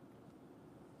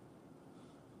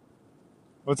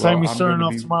what time Well, you I'm starting gonna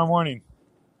off be tomorrow morning?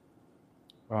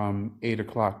 8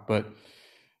 o'clock, but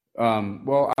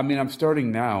well, I mean, I'm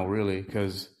starting now really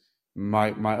because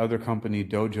my other company,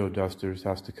 Dojo Dusters,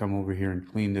 has to come over here and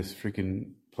clean this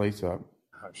freaking place up.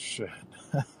 Oh shit.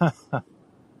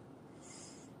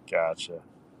 Gotcha.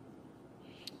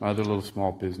 My other little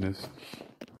small business.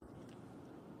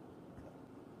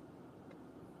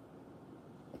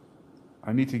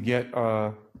 I need to get.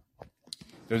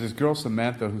 There's this girl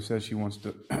Samantha who says she wants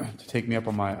to to take me up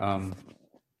on my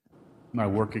my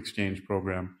work exchange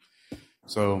program.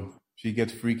 So she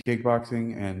gets free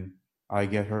kickboxing, and I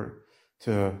get her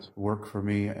to work for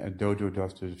me at Dojo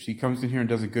Dusters. If she comes in here and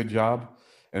does a good job,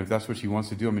 and if that's what she wants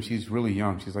to do, I mean, she's really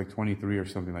young. She's like 23 or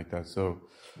something like that. So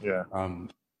Yeah.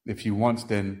 if she wants,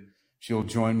 then she'll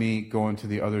join me going to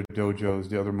the other dojos,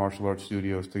 the other martial arts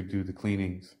studios to do the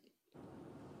cleanings.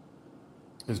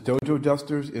 Because Dojo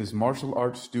Dusters is martial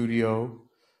arts studio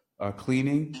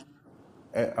cleaning,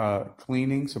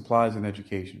 cleaning, supplies, and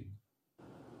education.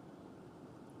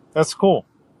 That's cool.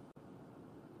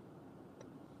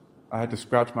 I had to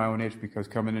scratch my own itch because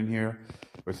coming in here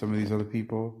with some of these other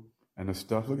people and the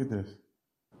stuff. Look at this.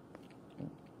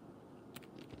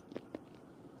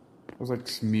 It was like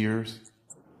smears.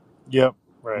 Yep.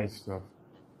 And Right. stuff.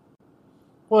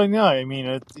 Well, no, I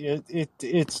mean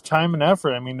it's time and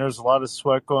effort. I mean, there's a lot of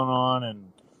sweat going on,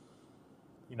 and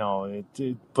you know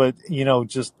but you know,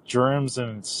 just germs in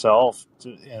itself,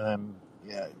 and then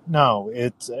yeah, no,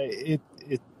 it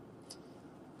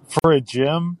for a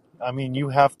gym. I mean, you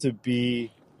have to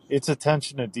be. It's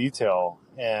attention to detail,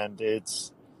 and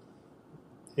it's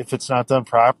if it's not done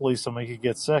properly, somebody could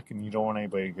get sick, and you don't want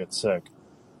anybody to get sick.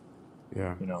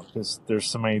 Yeah. You know, because there's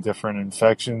so many different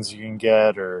infections you can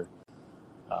get, or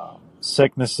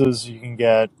sicknesses you can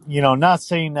get. You know, not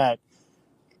saying that.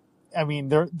 I mean,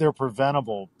 they're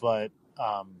preventable, but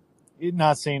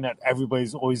not saying that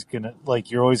everybody's always gonna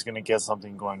you're always gonna get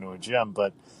something going to a gym.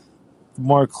 But the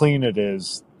more clean it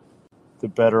is, the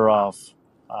better off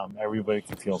everybody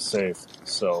can feel safe.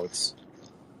 So it's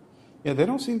Yeah, they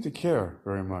don't seem to care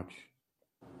very much.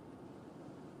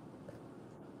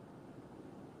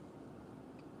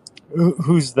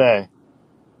 who's they?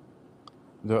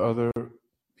 The other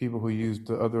people who used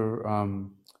the other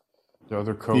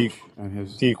The coach and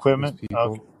the his equipment?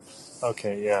 people.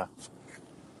 Okay, yeah.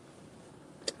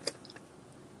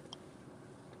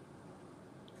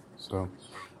 So,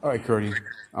 all right, Curdy,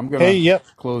 I'm Hey, gonna yep.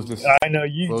 close this I know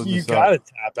you got to up.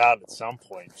 tap out at some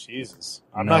point. Jesus.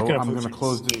 I'm not No, going to I'm put gonna you to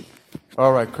close this. sleep.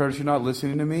 All right, Curtis, you're not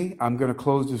listening to me. I'm gonna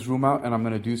close this room out, and I'm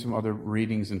gonna do some other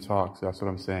readings and talks. That's what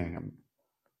I'm saying.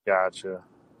 Gotcha.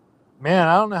 Man,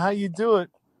 I don't know how you do it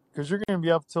because you're going to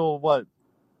be up till what?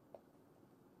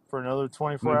 For another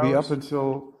I'm 24 gonna be up hours?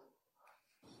 until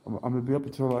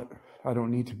I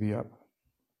don't need to be up.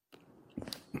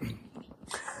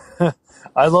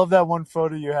 I love that one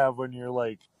photo you have when you're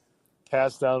like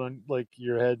passed out on like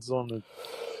your head's on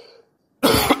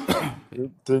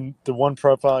the one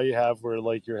profile you have where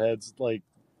like your head's like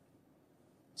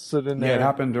sitting Yeah, it there.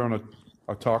 happened during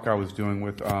a talk I was doing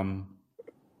with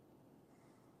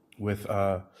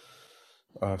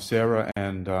Sarah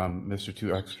and Mr.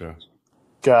 Two Extra.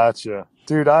 Gotcha.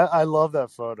 Dude, I love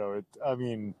that photo. I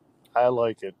mean, I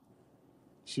like it.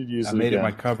 Should use I it made it again.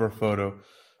 my cover photo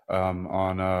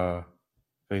on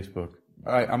Facebook.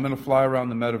 All right, I'm gonna fly around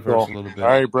the metaverse Cool. a little All bit.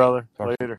 right, brother. Talk to you. Later.